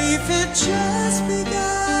 life had just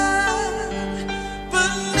begun,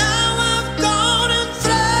 but now I've gone and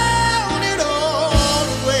thrown it all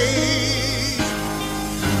away.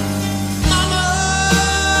 Mama,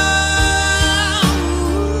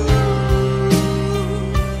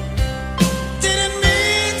 didn't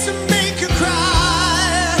mean to make you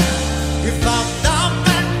cry. If I'm not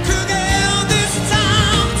back again this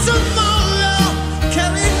time tomorrow,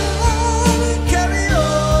 carry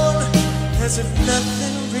on, as if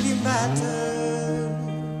nothing really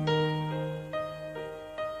mattered.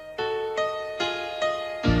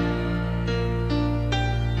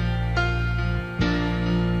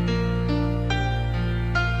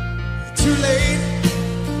 Too late,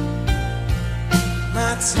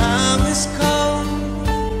 my time is come.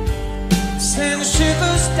 Send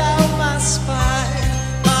shivers down my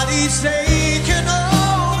spine, body's aching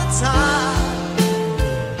all the time.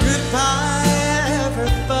 Goodbye,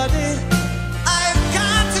 everybody, I've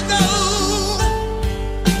got to go.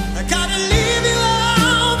 I gotta leave you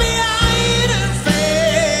all behind and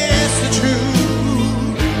face the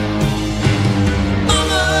truth.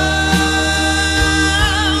 Mama,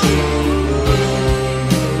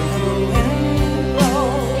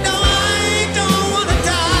 no, I don't wanna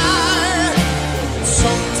die.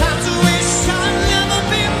 Sometimes I wish I'd never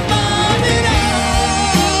been born at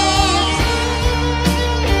all.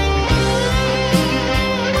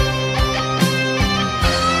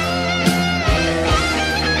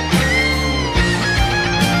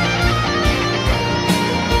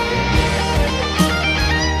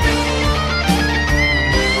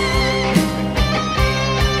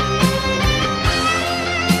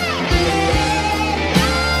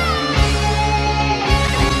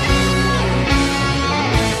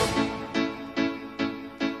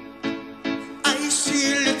 I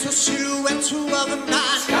see a little silhouette of the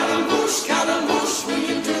night. Scaramouche, will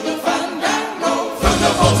you do the fandango?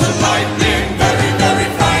 Thunderbolt and lightning, very, very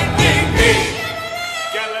frightening me.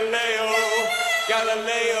 Galileo,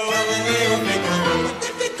 Galileo,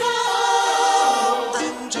 Magnifico.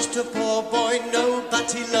 I'm just a poor boy,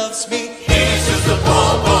 nobody loves me. He's just a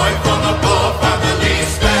poor boy from a poor family,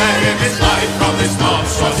 sparing his life from this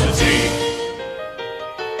monstrosity.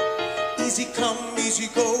 Easy come, easy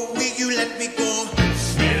go, will you let me go?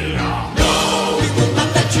 Bismillah. No, We will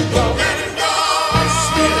not let you go. let him go.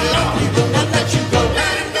 Bismillah. We will not let you go.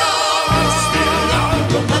 Let him go. Bismillah.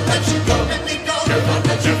 We will not let you go. Let me go. Never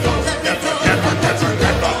let you go. Let me Never, go. never, never,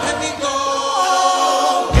 never. Let me go.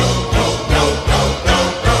 No, no, no, no, no,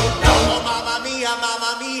 no, no. Oh, mamma mia,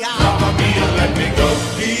 mamma mia. Mamma mia, let me go.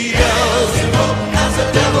 Beelzebub has the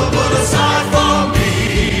devil put aside for me,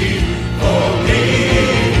 for me,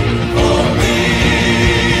 for me.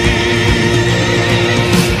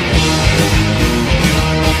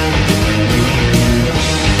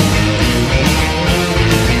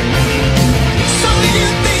 So you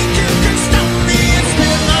think you can stop me and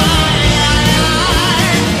steal my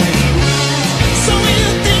eye? So you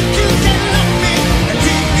think you can love me and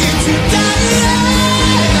keep me to die?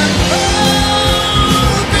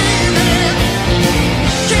 Oh, baby,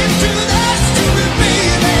 came to the stupid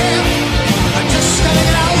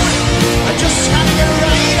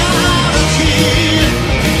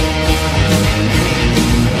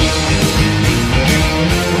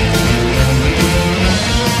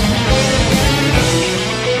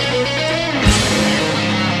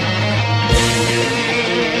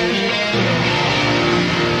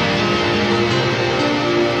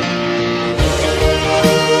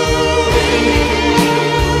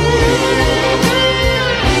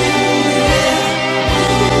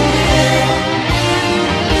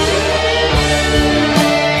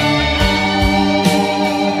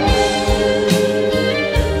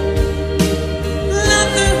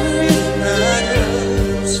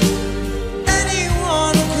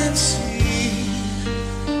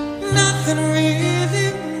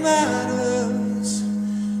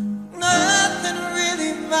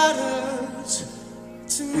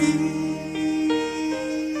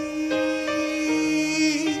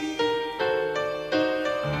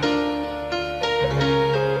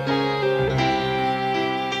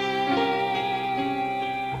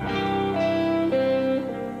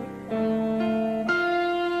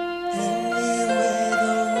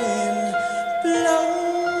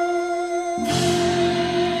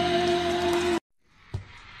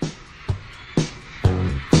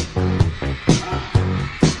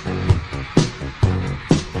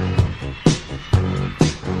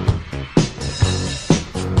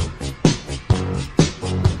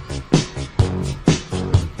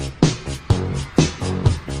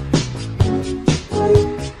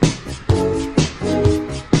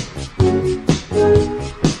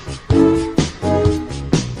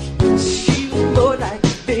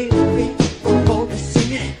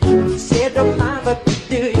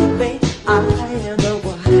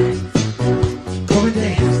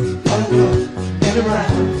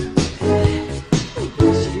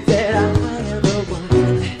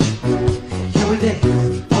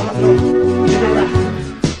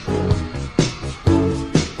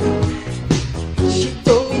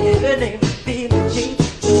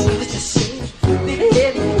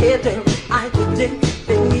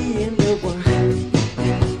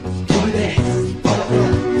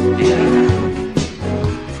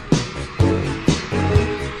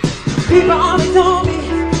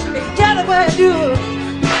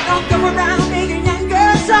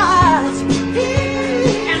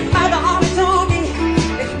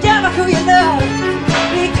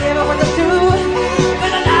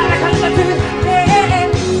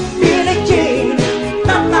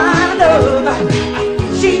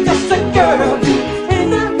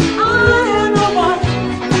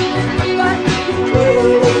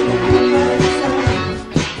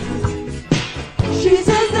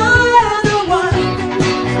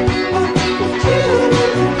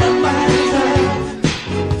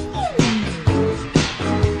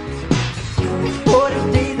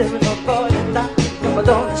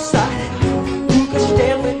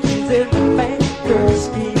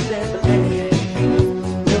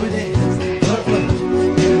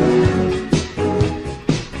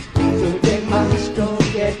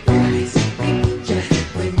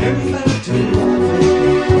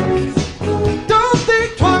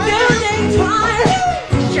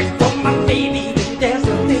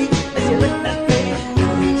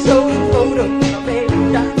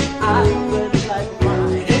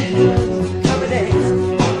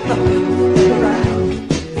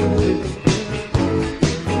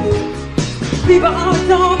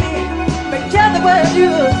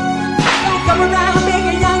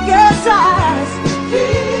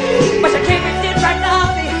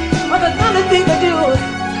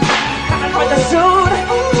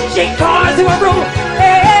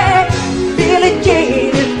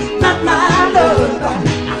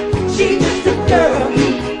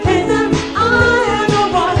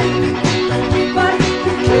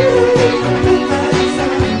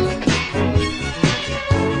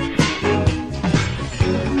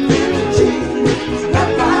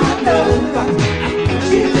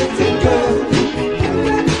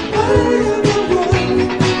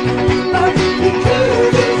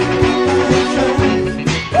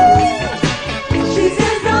She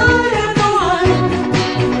says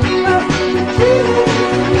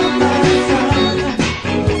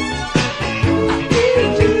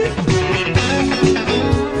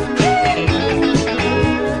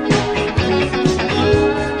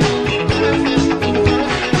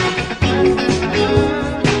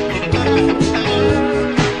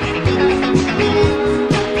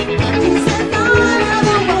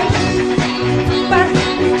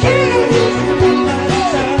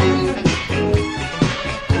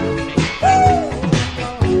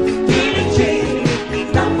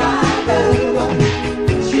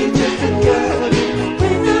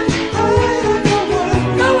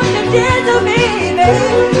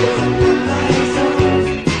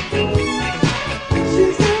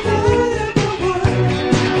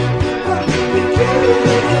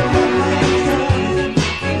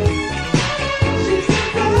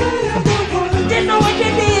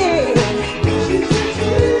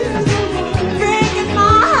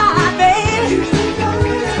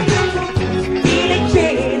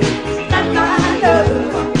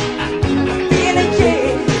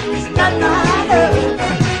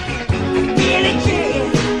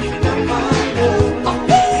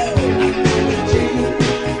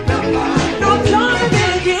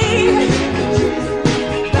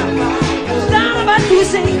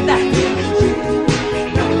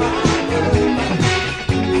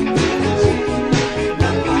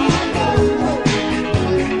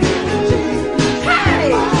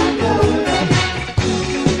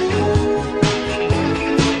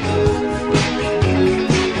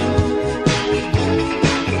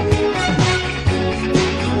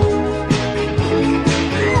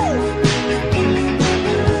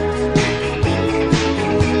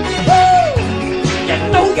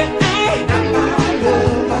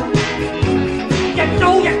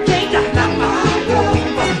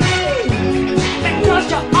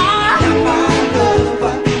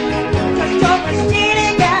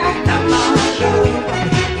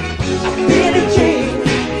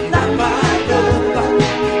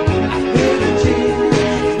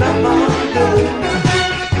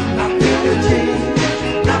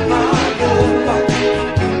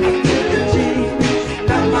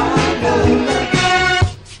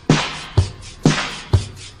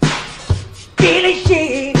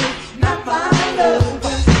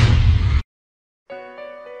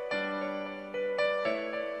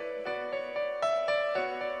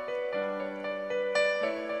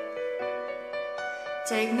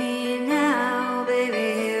Take me now,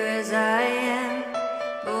 baby, here as I am.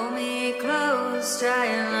 Pull me close, try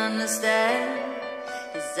and understand.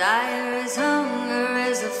 Desire is hunger,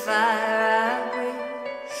 is the fire I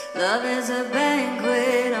breathe. Love is a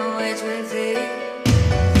banquet on which we feed.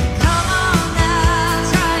 Come on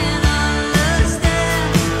now, try and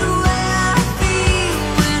understand the way I feel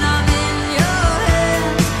when I'm in your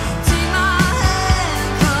hands. Take my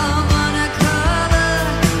hand, come undercover.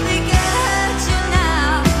 We can't hurt you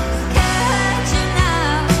now, can't hurt you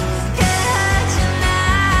now, can't hurt you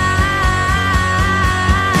now.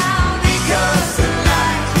 Because the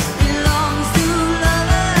night belongs to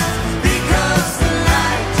lovers. Because the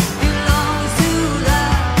night belongs to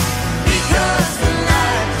love.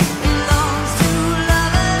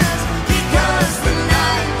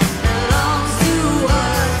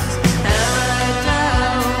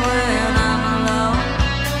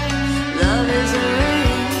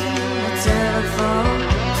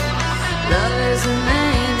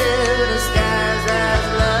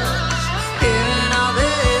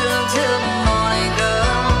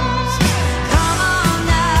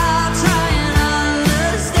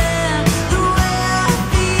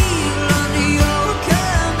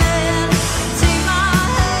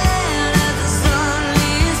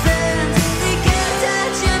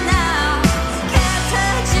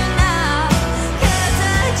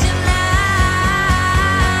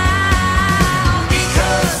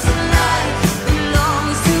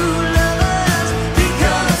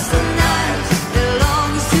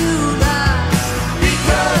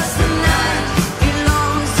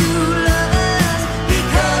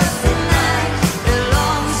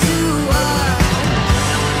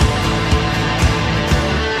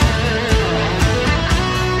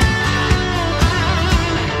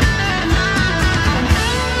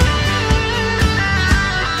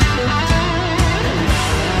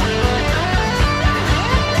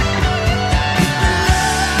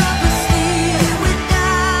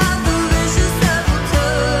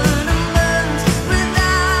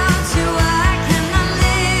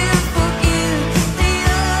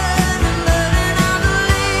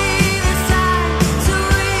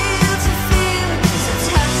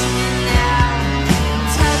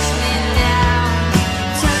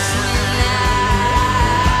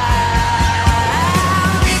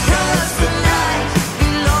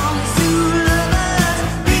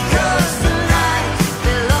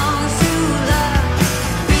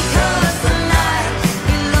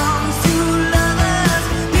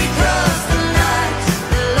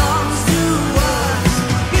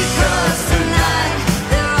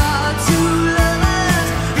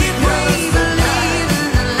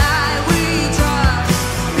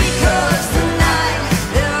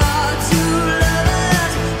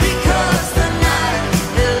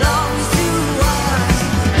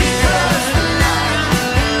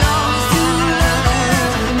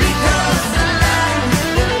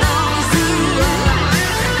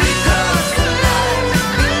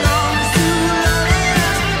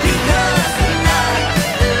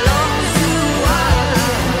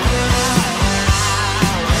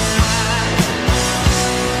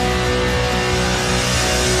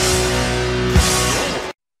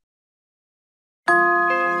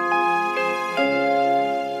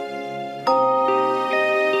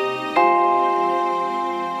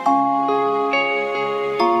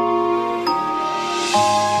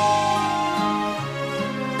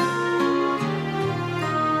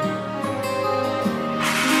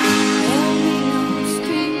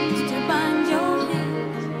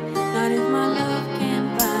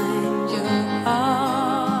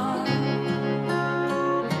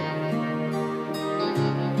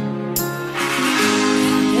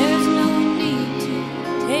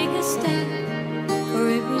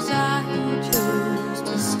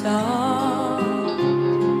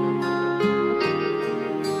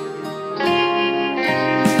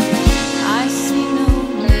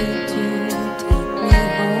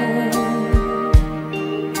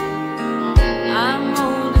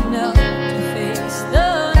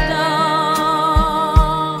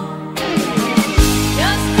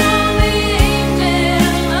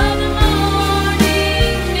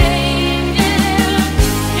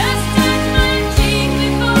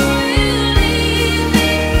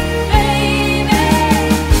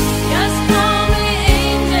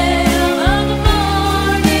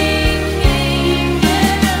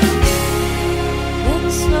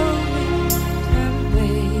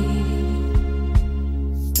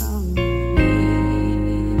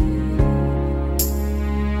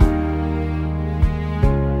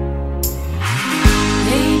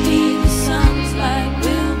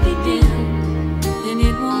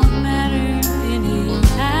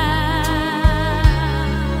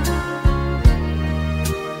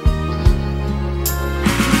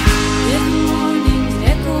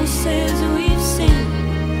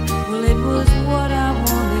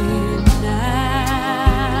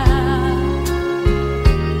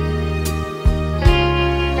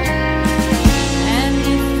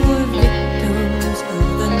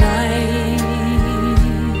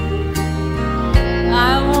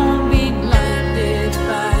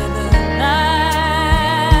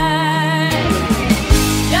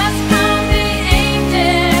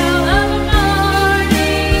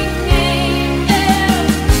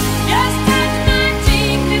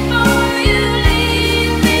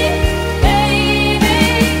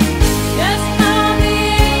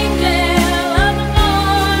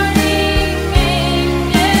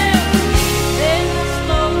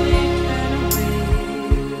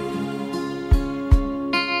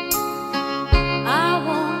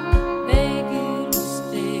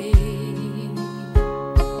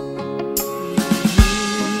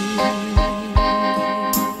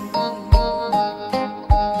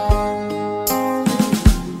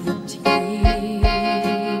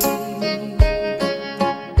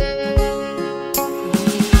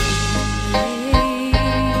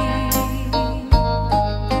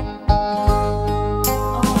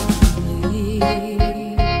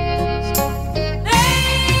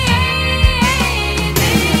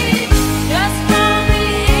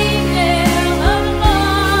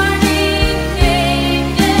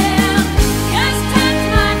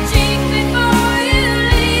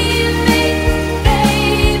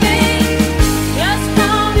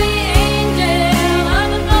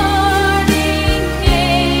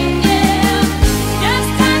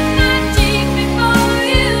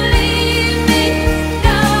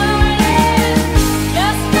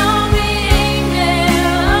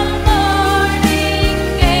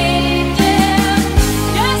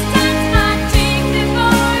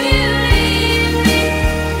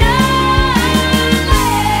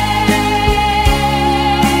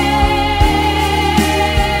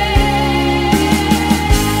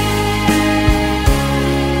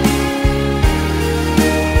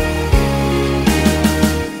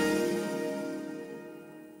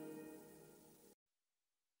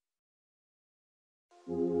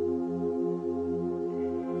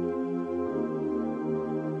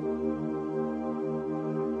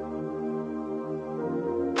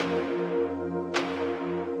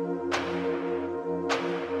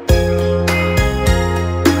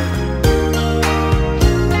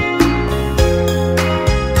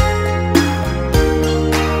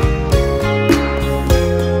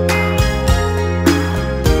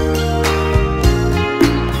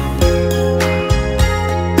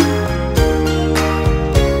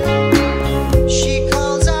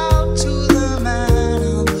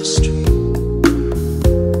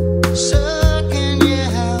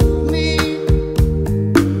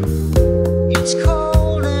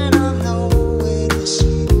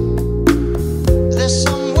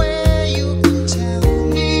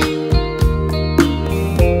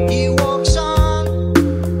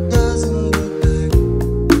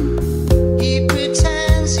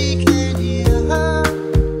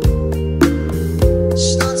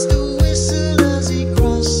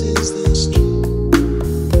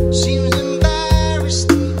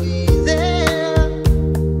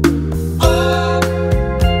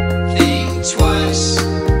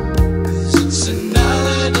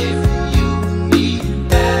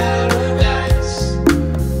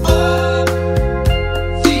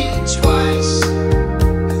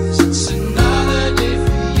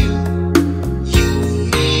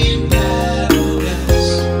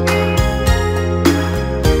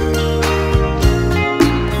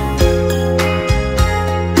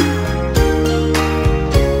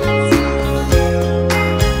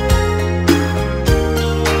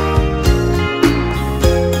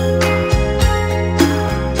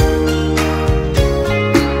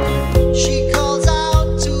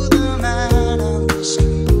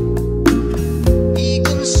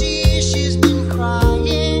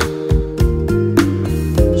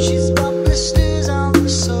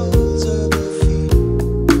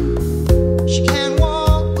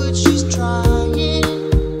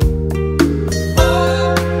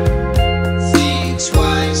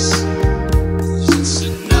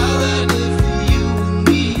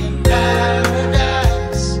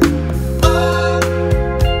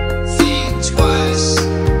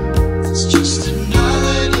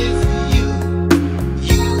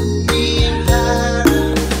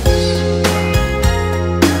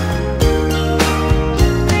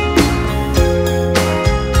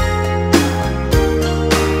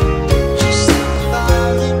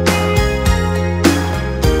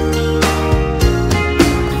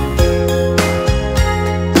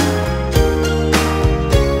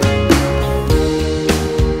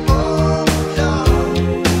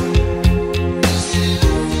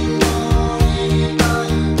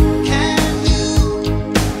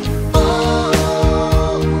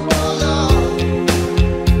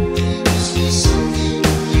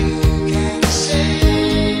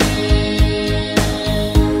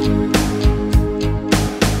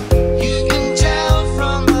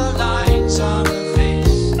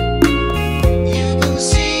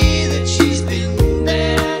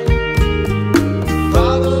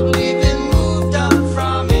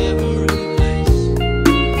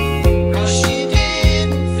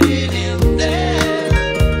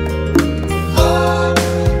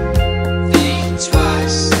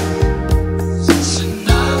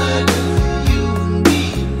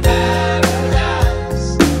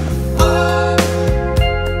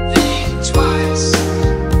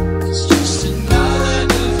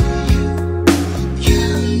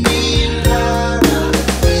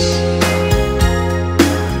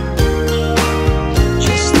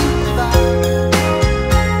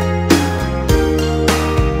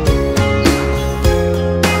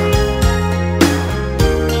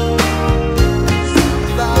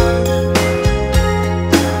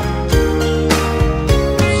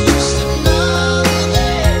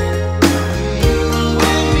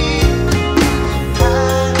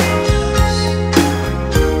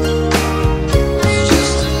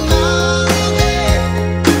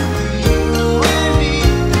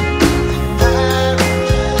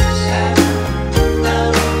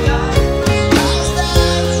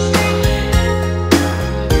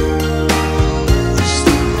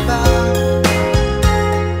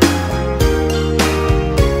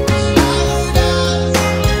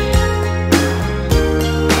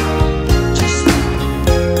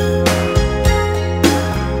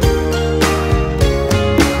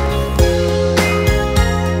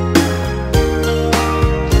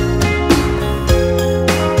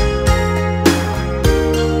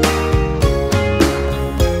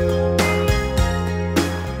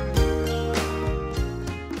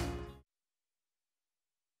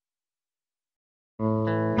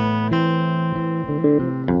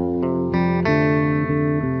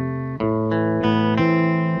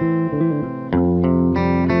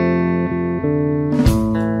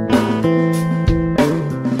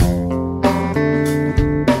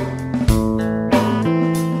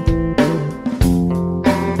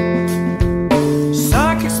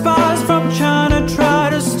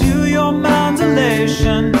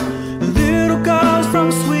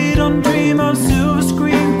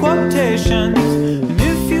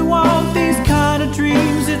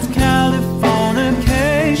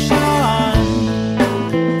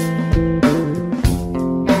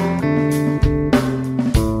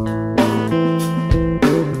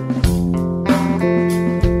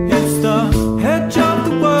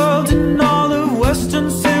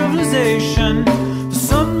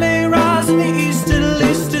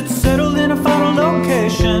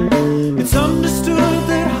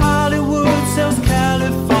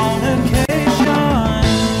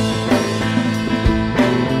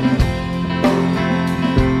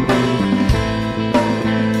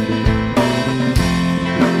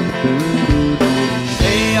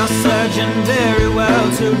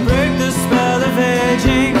 to break the spell of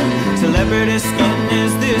aging. Celebrity skin,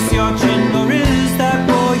 is this your chin or is that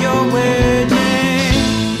boy you're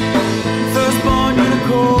waging? Firstborn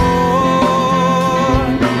unicorn,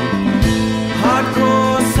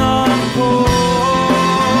 hardcore son of porn.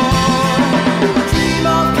 Dream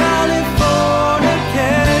of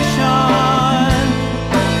Californication,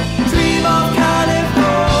 dream of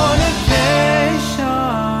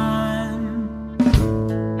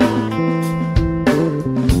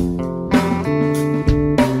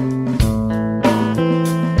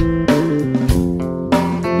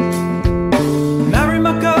Marry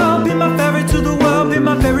my girl, be my ferry to the world, be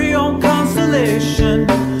my very own constellation.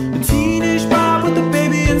 A teenage bride with a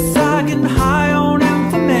baby inside, getting high on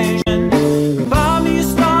information. Buy me a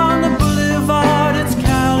star on the boulevard, it's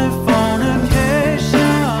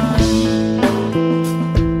Californication.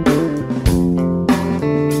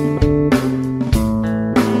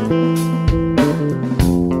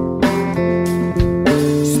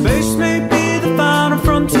 Space may be the final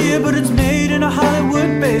frontier, but it's made in a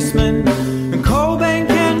Hollywood basement. And Cobain,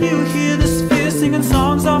 can you hear the sphere singing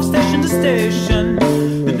songs off station to station?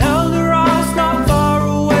 And Eldorad's not far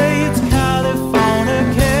away, it's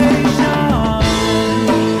Californication.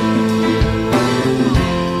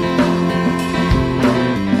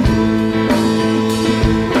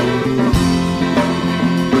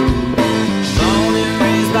 Born and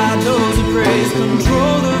raised by those who praise,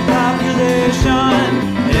 control the population.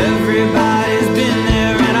 Everybody's been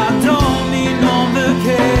there, and I don't mean on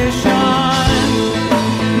vacation.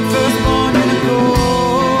 Firstborn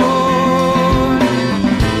unicorn,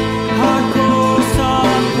 hardcore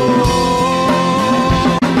son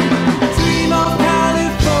porn. Dream of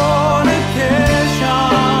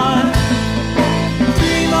Californication,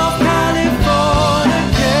 dream of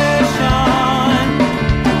Californication,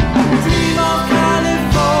 dream of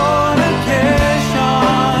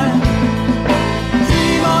Californication,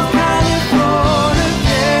 dream of Californication.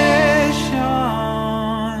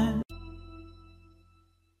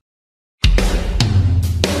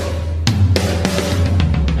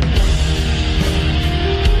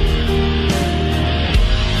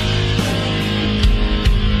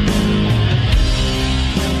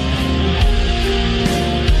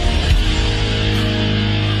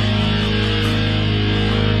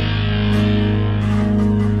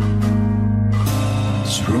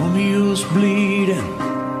 Romeo's bleeding,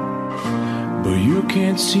 but you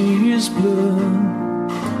can't see his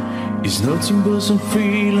blood. It's nothing but some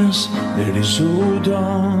feelings that is hold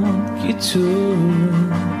on you to.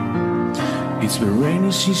 It's been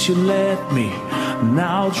raining since you left me,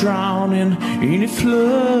 now drowning in a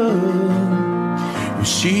flood. You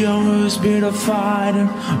see, I was better fighting,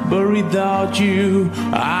 but without you,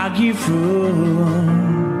 I give up.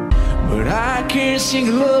 But I can't sing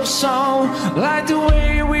a love song like the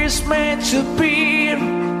way we're meant to be.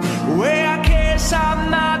 Well, I guess I'm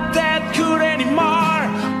not that good anymore,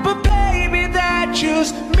 but baby, that's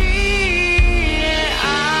just me.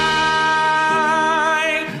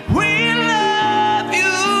 I will love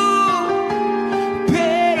you,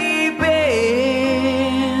 baby.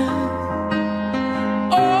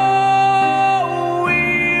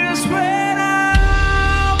 Always when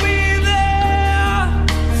I'll be there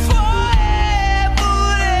forever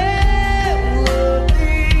and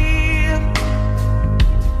ever.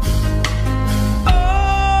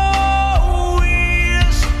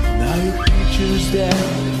 Always. Now your pictures that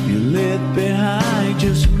you left behind,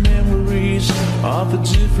 just memories of a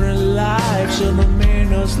different life. Some have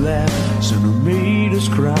made us laugh, some have made us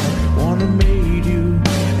cry. One have made you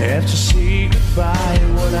have to say goodbye.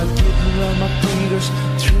 What I did run my fingers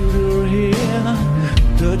through your hair,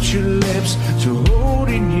 touch your lips to hold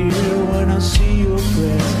in here. When I see your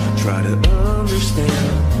breath, try to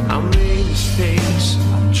understand. I made mistakes,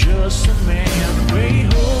 I'm just a man. When he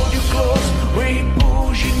hold you close, when he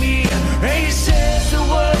pulls you near, and he says the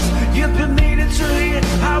words you've been needing to hear.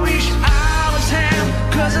 I wish I was him,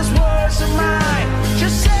 'cause his words are mine.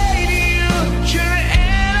 Just say to you, you're the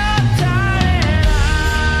end of time.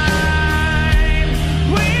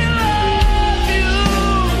 We love you,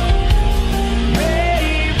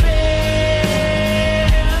 baby.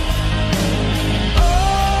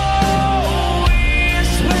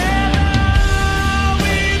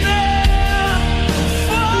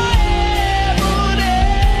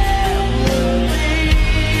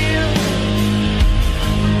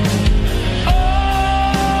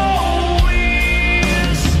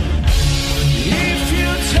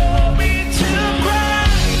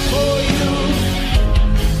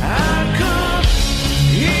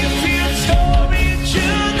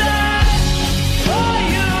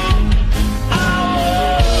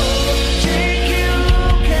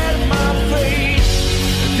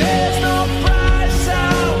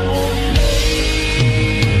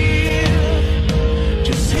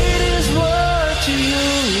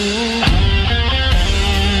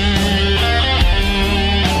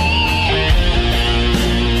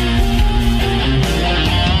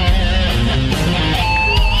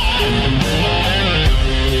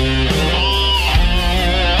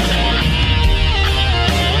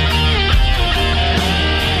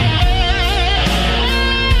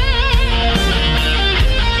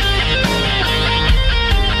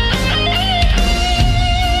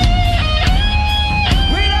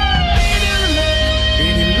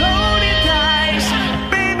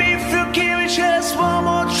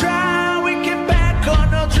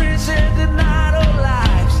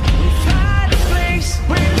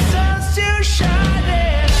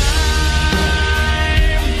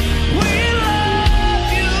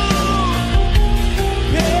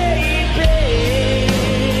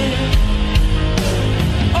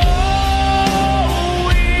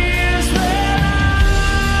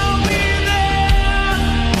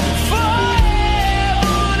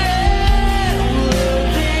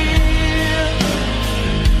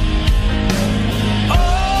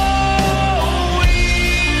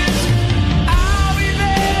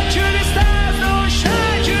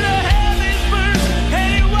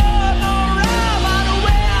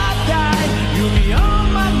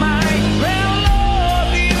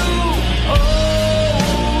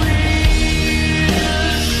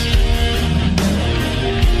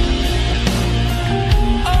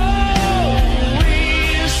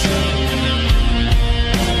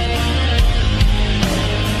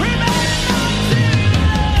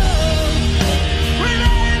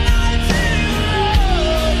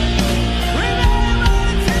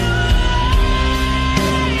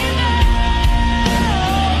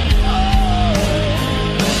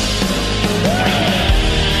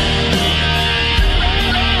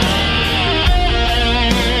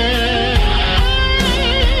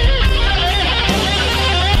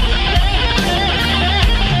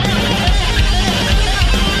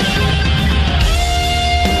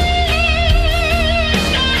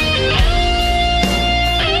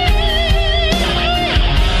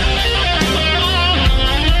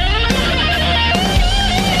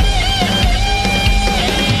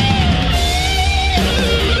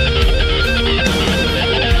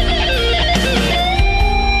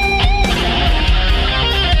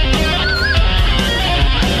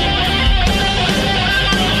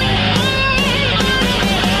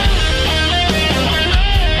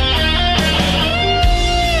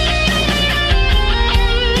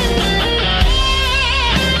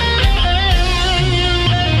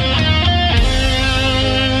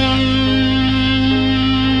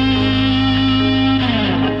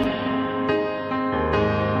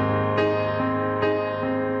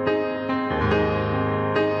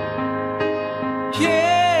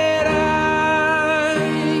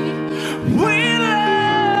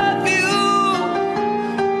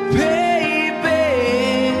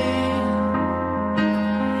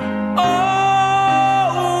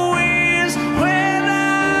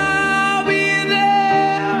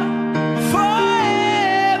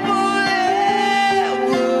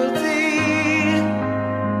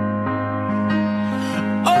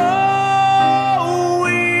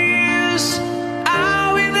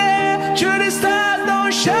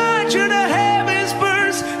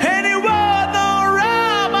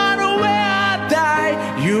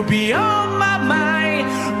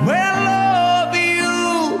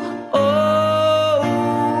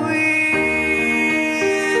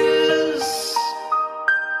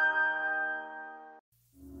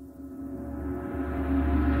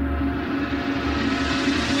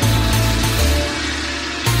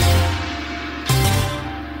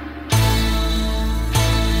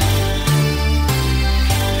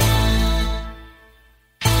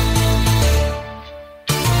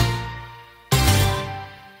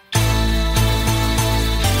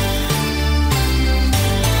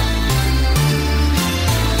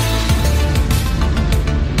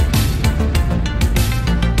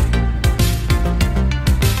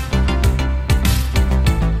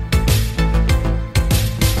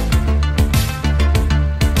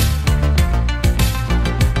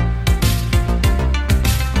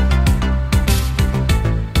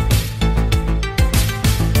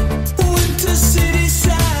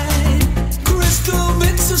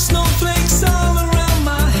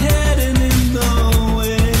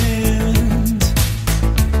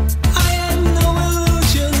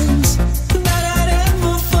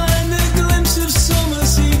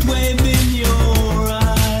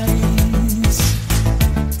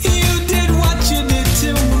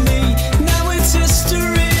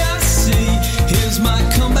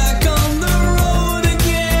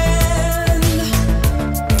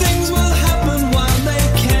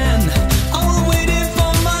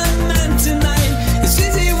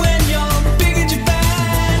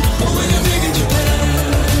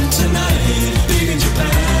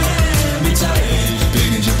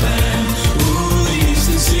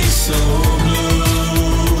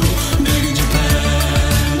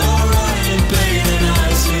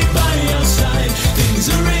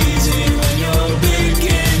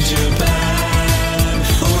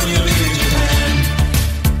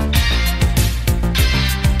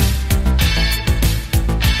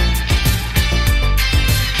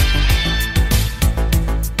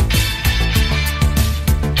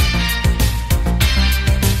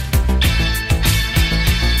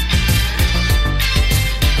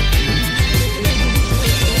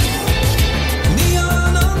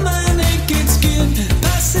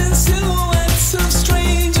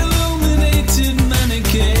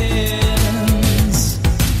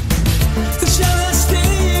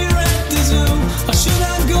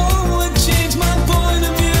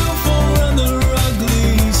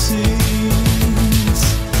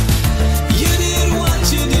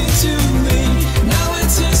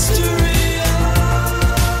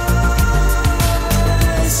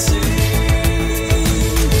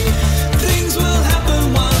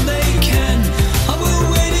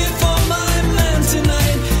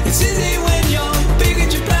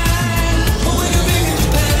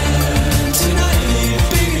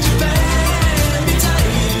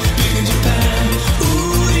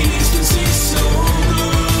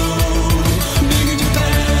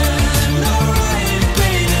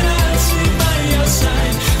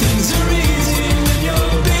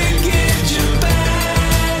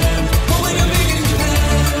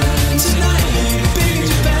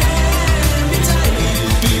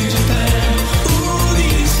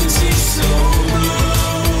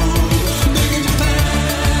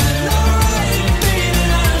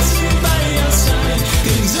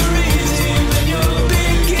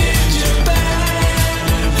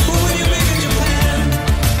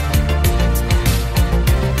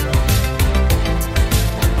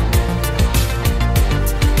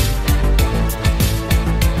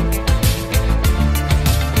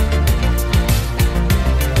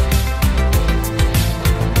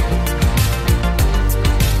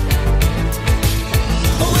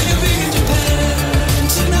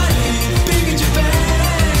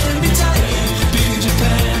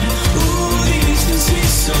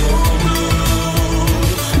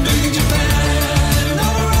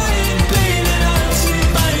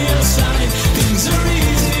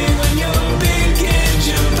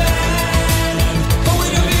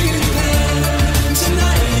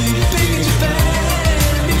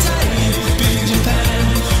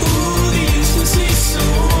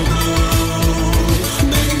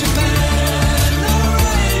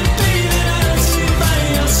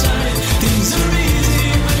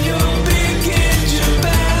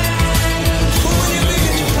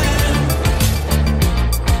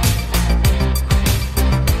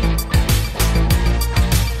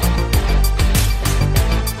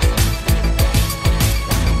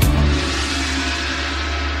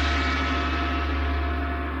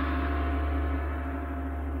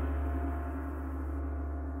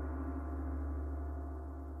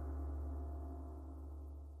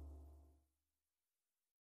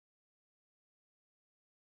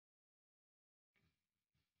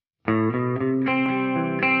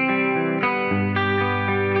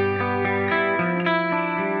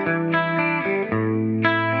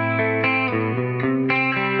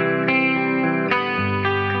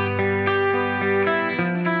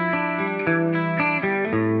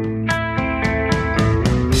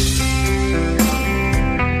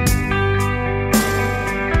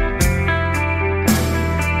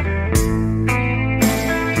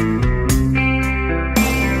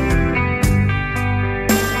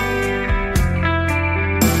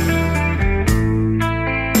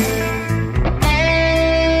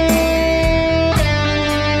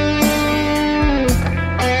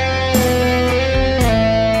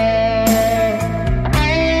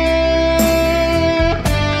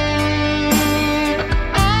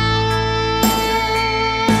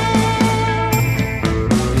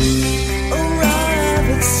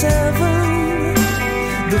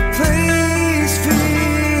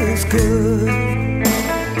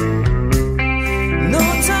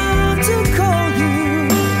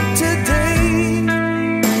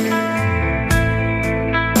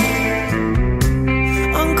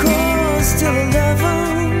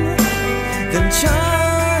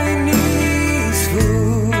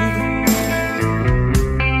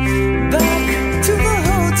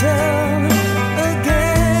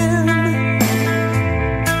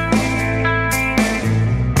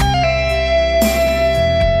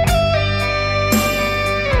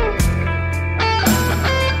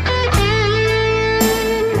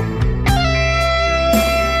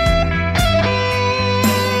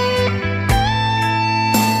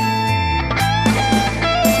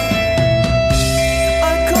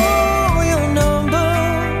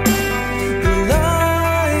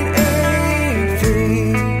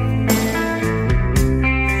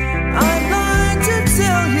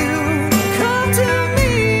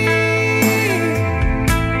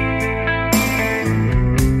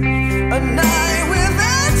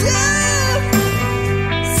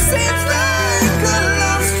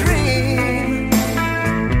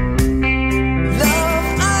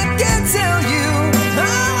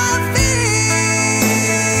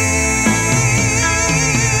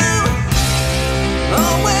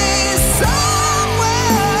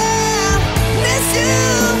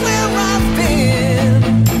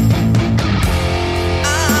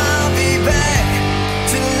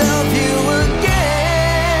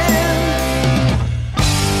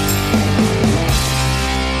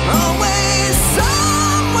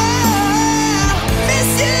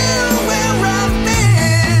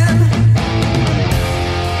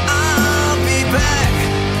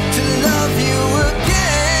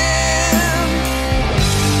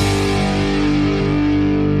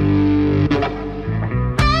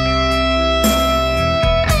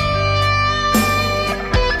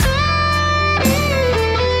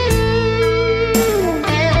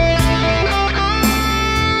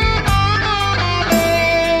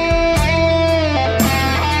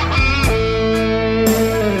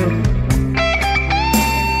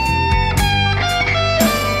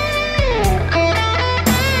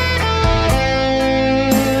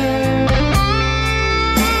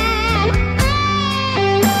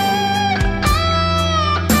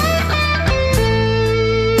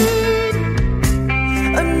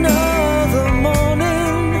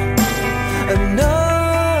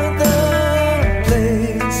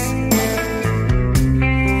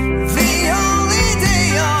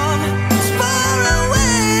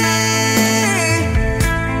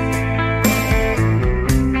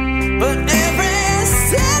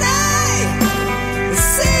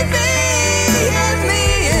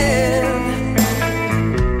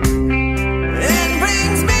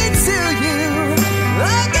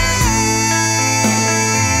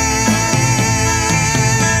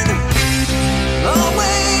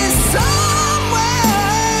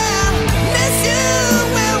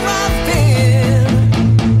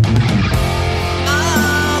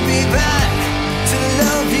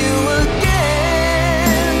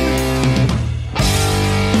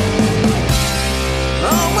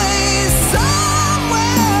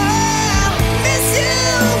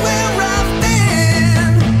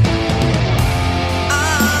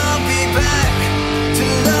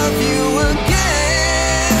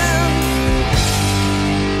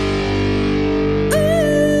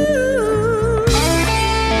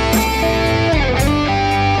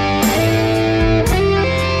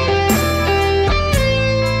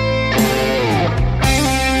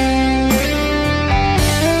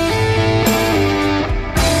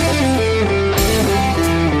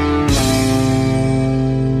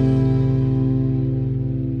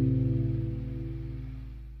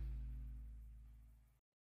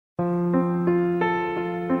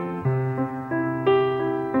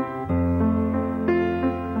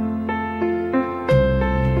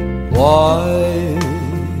 Wise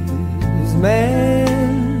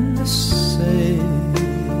men say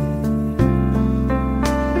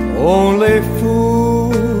only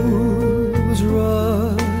fools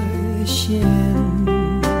rush in,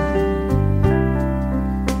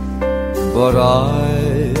 but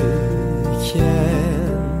I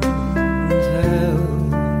can't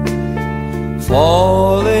help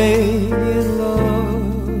falling in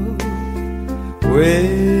love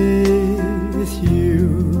with you.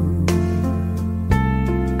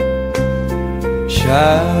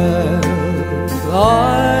 Shall I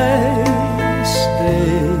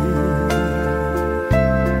stay?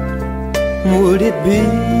 Would it be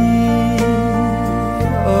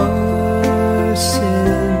a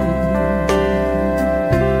sin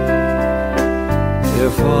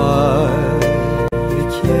if I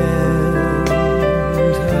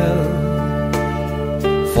can't help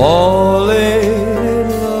falling in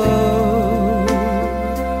love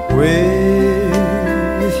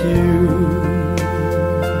with you?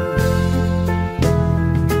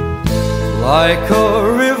 Like a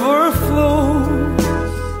river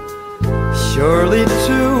flows surely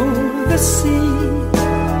to the sea,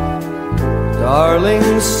 darling,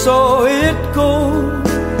 so it goes.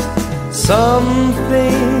 Some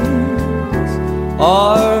things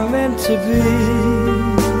are meant to be.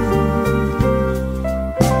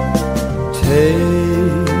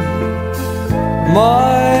 Take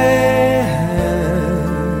my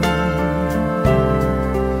hand,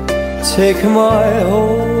 take my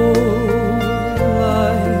whole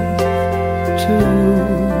life too.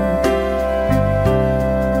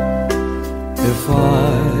 If I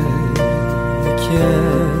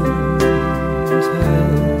can't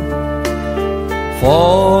help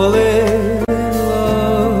falling in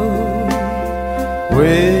love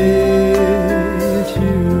with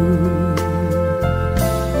you.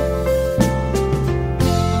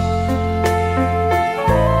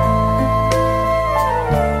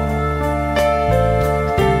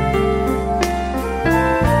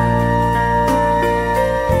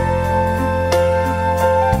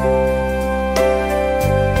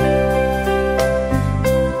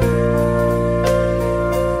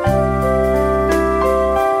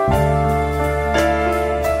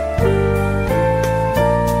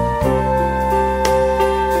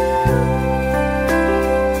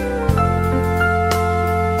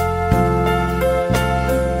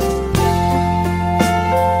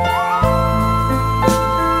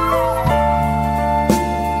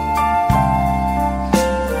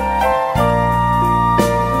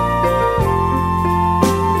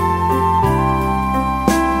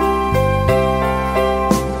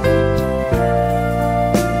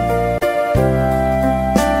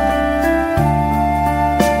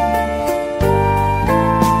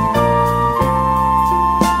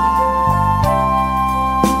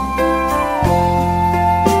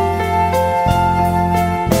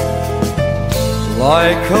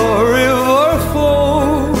 Like a river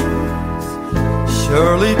flows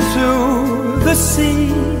surely to the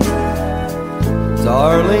sea,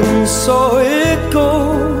 darling, so it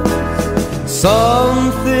goes.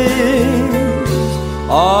 Some things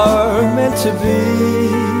are meant to be.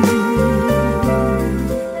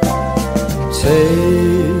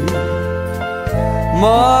 Take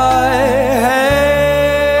my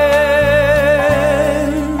hand,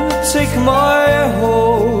 take my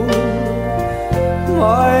whole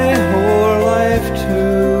life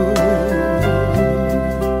too.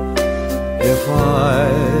 If I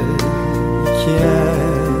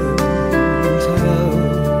can't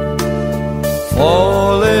help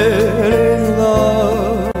falling in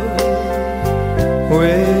love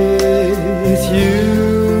with you,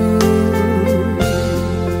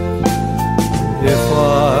 if I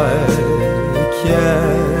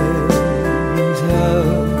can't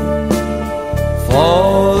help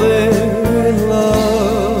falling in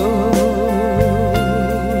love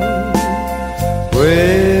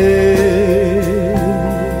with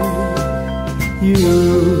you.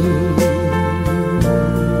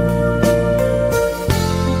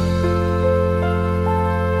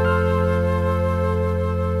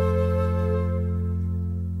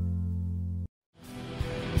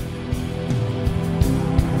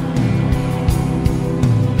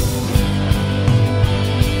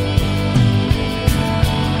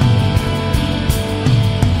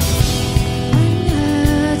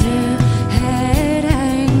 Head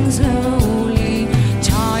hangs slowly,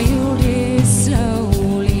 child is slow.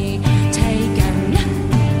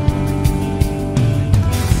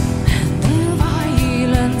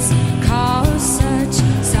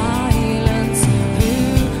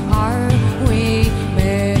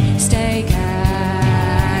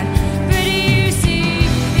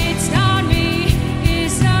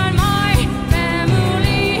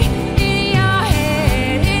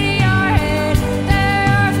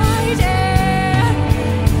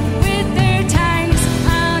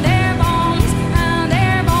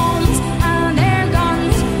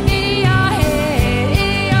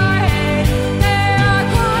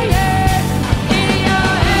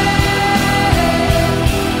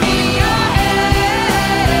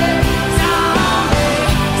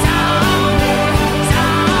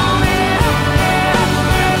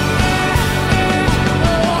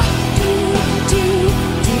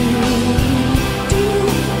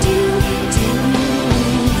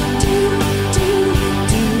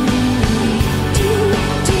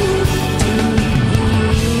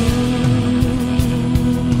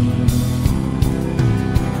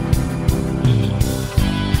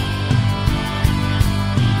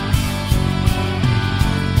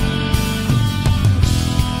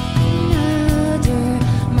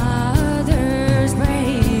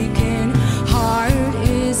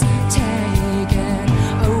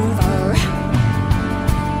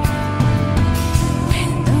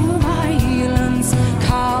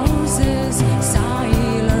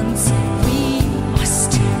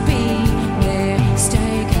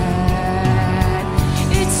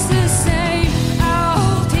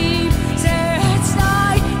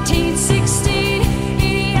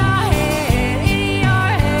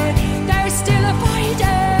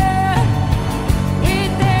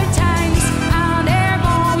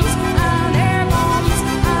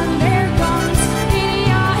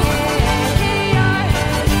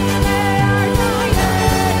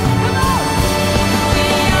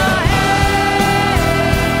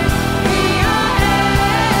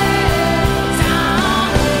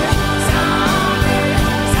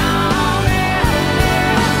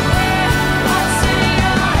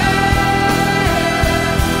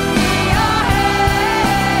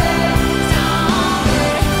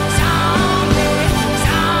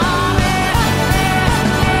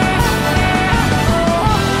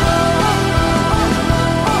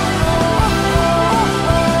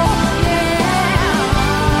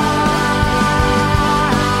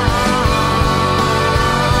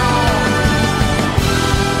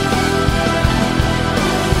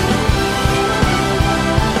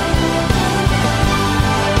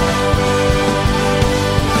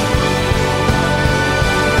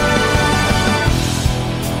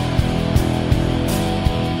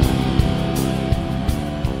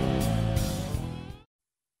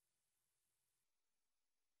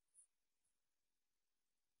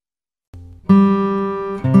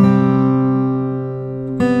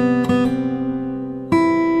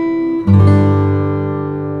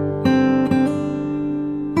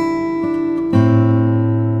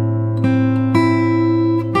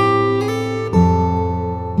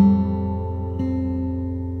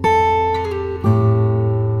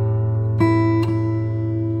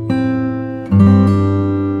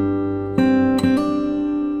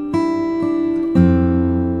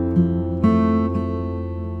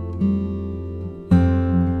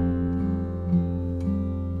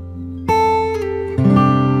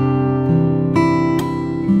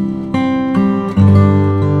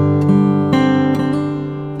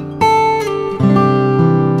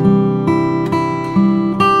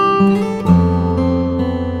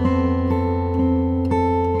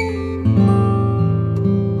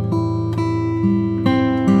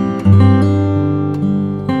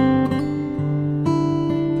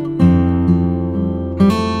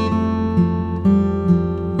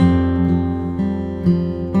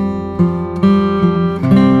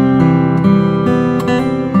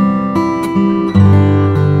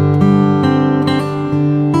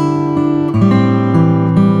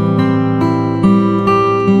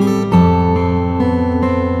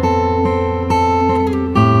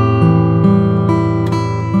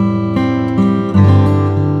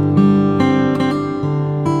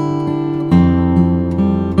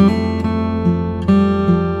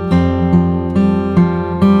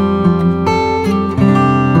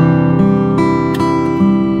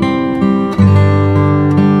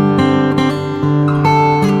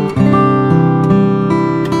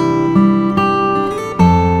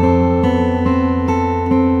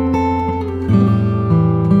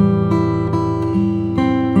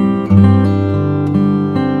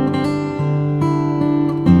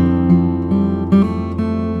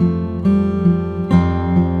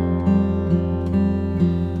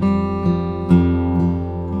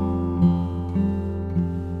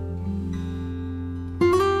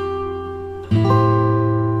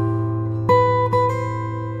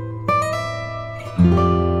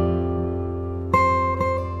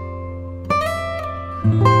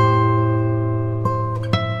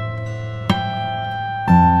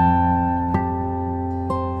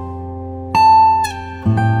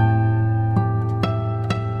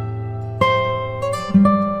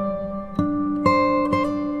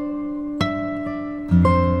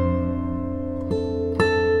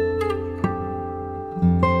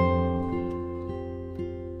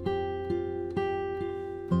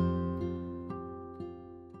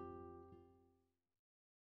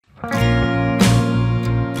 Bye.